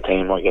job for the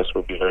team, I guess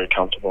we'll be very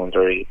comfortable and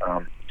very.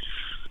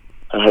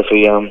 And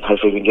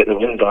hopefully we can get the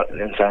win. But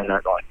in saying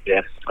that,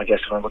 I guess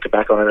when I look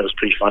back on it, it was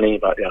pretty funny.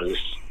 But I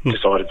just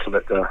decided to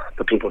let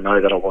the people know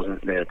that I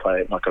wasn't there to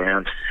play muck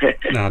around.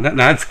 No,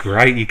 that's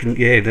great. You can,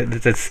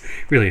 that's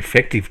really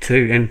effective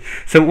too. And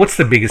so, what's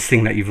the biggest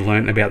thing that you've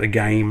learnt about the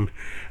game,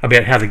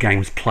 about how the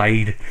game's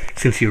played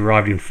since you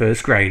arrived in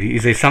first grade?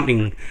 Is there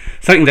something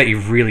that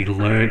you've really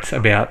learnt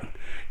about?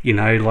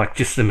 Like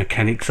just the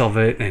mechanics of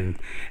it, and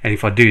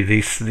if I do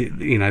this,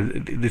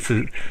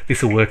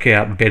 this will work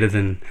out better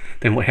than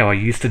how I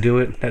used to do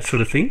it, that sort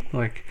of thing.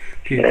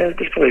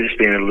 Just probably just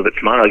being a little bit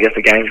smarter. I guess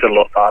the game's got a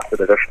lot faster.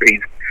 The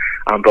referees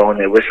blowing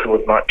their whistle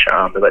as much.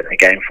 They're letting the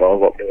game flow a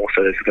lot more,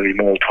 so there's going to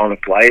be more time to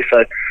play.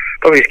 So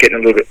probably just getting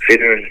a little bit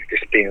fitter and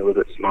just being a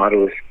little bit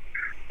smarter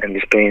and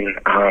just being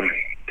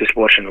just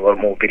watching a lot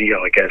more video.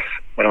 I guess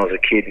when I was a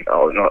kid,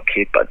 not a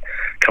kid, but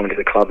coming to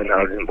the club, and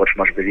I didn't watch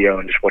much video,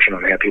 and just watching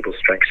on how people's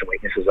strengths and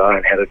weaknesses are,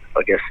 and how to,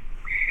 I guess,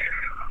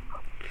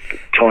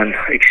 try and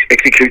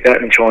execute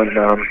that, and try and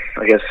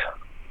I guess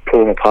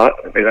pull them apart,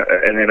 and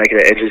then making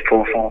the edges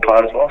fall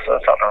apart as well. So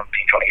that's something I'm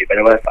trying to get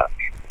better at. But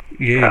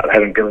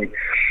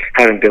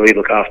having Billy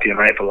look after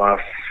your mate for the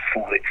last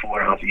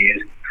 4.5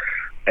 years,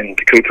 and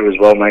Cooper as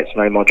well, mate's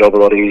made my job a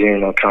lot easier,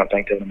 and I can't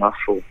thank them enough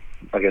for,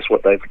 I guess,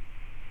 what they've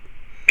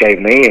gave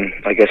me, and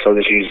I guess I'll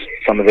just use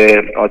some of their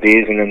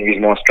ideas and then use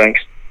my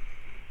strengths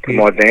to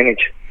my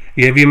advantage.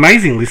 Yeah, it'd be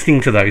amazing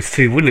listening to those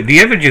two, wouldn't it? Do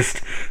you ever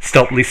just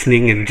stop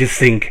listening and just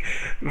think,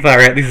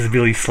 far out, this is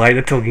Billy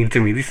Slater talking to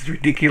me, this is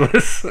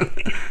ridiculous?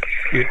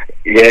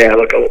 Yeah,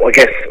 look, I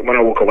guess when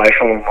I walk away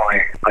from them,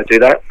 I do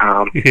that.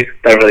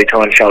 Don't really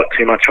try and show it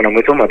too much when I'm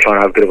with them. I try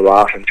and have a bit of a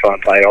laugh and try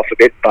and play it off a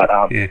bit, but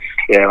I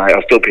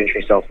still pinch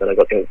myself that I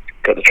got to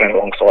train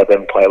alongside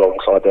them, play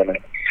alongside them, and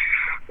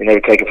we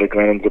never take it for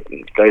granted that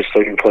those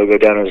three can probably go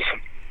down as,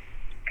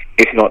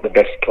 if not the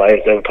best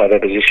players to ever play their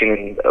position,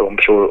 and I'm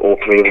sure all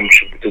three of them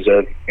should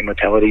deserve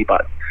immortality,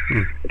 but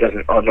it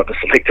doesn't. I'm not the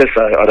selector,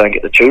 so I don't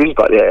get to choose.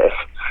 But I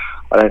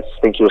don't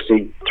think you'll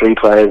see three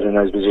players in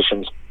those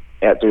positions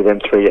outdo them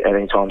three at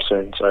any time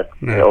soon. So,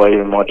 or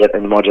even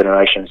in my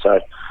generation. So,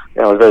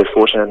 I was very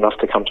fortunate enough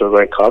to come to a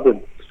great club,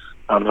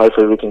 and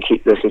hopefully we can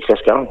keep the success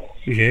going.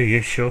 Yeah,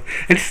 sure.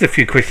 And just a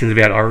few questions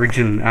about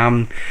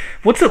Origin.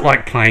 What's it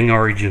like playing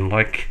Origin?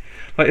 Like,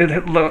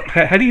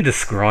 how do you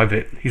describe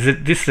it? Is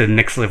it just a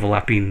next level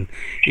up in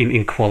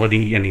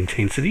quality and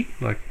intensity?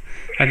 Like,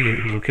 how do you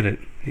look at it?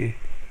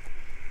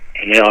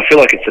 Yeah, I feel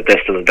like it's the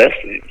best of the best.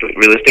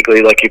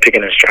 Realistically, like, you're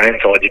picking an Australian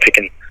side, you're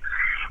picking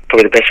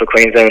probably the best for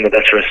Queensland and the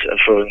best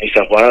for New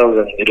South Wales,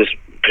 and you're just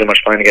pretty much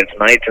playing against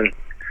mates. And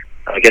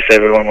I guess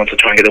everyone wants to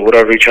try and get the wood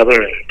over each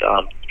other. And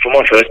for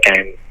my first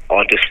game,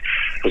 I just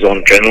was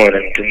on adrenaline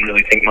and didn't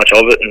really think much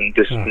of it, and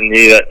just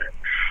knew that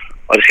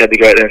I just had to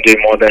go out there and do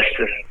my best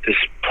and just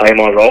play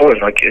my role,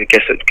 and I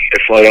guess it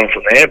flowed on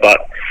from there.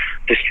 But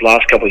this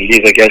last couple of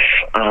years, I guess,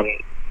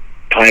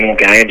 playing more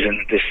games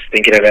and just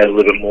thinking about it a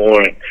little bit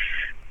more, and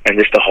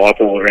just the hype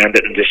all around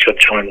it, and just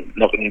try and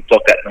block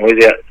that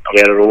noise out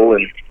about it all.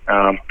 And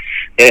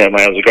it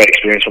was a great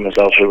experience for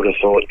myself. Who would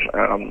have thought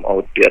I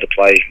would be able to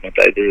play my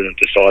debut and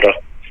Decider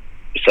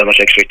with so much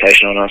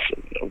expectation on us,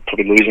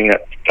 probably losing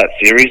that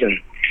series, and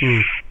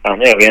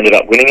we ended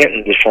up winning it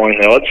and defying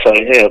the odds. So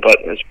but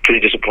it's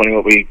pretty disappointing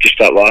what we just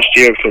did last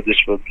year for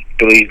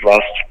Billy's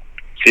last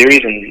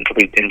series, and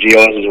probably in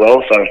GI's as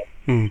well. So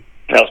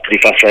that was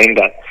pretty frustrating.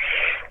 But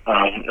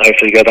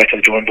hopefully go back to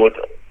the drawing board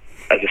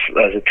as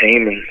a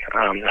team,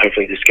 and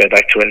hopefully just go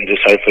back to it and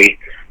just hopefully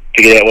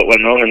figure out what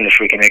went wrong, and if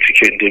we can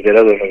execute and do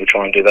better, then we'll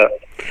try and do that.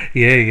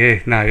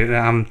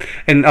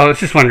 And I was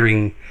just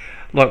wondering,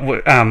 like,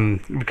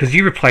 because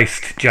you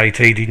replaced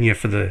JT, didn't you,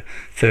 for the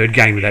third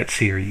game of that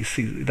series?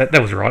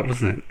 That was right,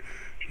 wasn't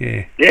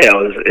it? It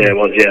was.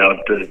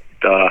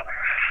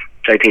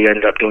 JT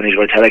ended up doing his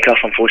rotator cuff,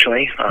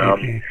 unfortunately.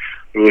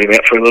 We were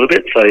out for a little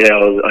bit, so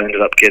I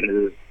ended up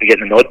getting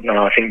the nod. And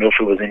I think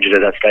Milford was injured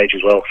at that stage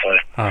as well, so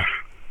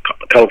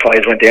a couple of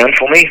players went down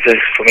for me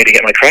to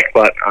get my crack.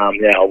 But I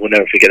will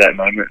never forget that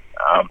moment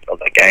of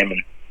that game,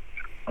 and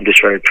I'm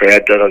just very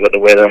proud that I got to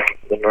wear the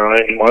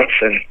maroon once,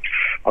 and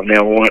I've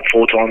now worn it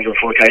 4 times on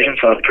 4 occasions,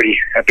 so I'm pretty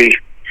happy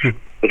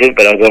with it.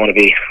 But I don't want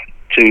to be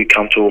too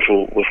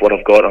comfortable with what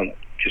I've got. I'm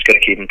just got to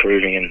keep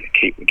improving and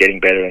keep getting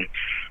better,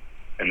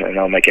 and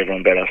I'll make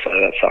everyone better. So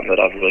that's something that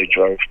I've really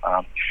drove,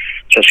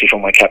 especially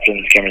from my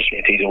captain, Cameron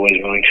Smith. He's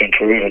always willing to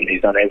improve, and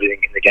he's done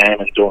everything in the game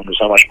and doing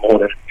so much more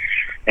than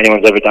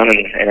anyone's ever done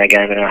in our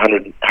game in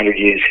 100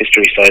 years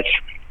history. So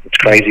it's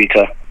crazy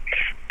to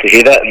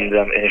hear that, and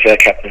if our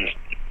captain's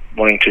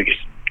wanting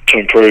to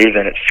improve,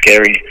 then it's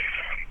scary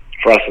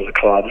for us as a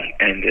club,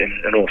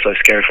 and also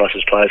scary for us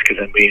as players, because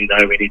then we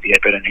know we need to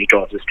get better, and he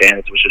drives the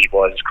standards, which is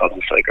why this club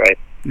is so great.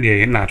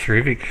 Yeah, no,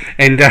 terrific.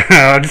 And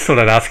I just thought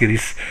I'd ask you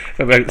this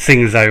about,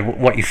 seeing as though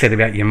what you said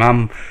about your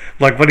mum.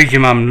 Like, what did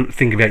your mum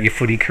think about your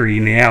footy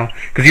career now?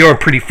 Because you're a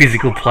pretty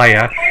physical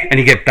player, and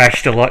you get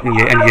bashed a lot, and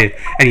you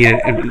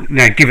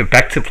give it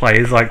back to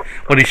players. Like,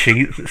 what did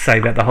she say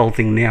about the whole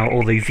thing now,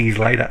 all these years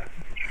later?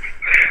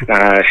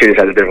 She just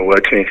had a bit of a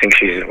word to me. I think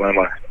she's one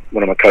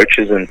of my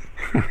coaches, and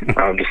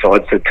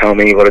decides to tell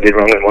me what I did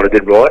wrong and what I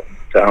did right.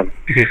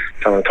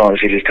 Some of the times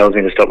she just tells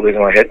me to stop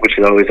losing my head, which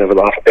I always have a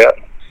laugh about.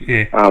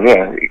 Yeah.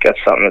 That's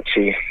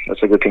something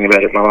that's a good thing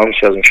about it. My mum,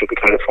 she doesn't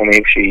sugarcoat it for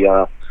me. She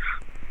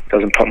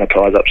doesn't put my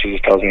ties up. She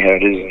just tells me how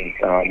it is,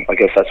 and I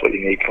guess that's what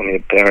you need from your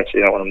parents.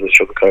 You don't want them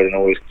to sugarcoat and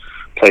always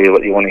tell you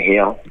what you want to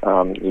hear.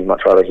 You'd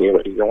much rather hear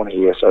what you don't want to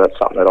hear. So that's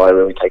something that I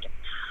really take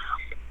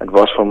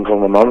advice from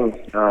my mum,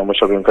 which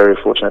I've been very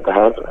fortunate to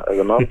have as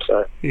a mum.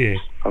 So yeah.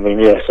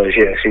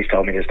 She's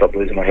told me to stop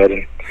losing my head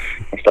and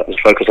start to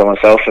focus on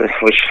myself,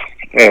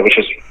 which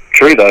is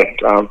true though.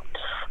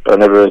 But I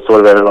never really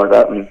thought about it like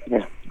that,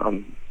 and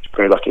I'm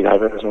very lucky to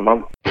have her as my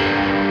mum.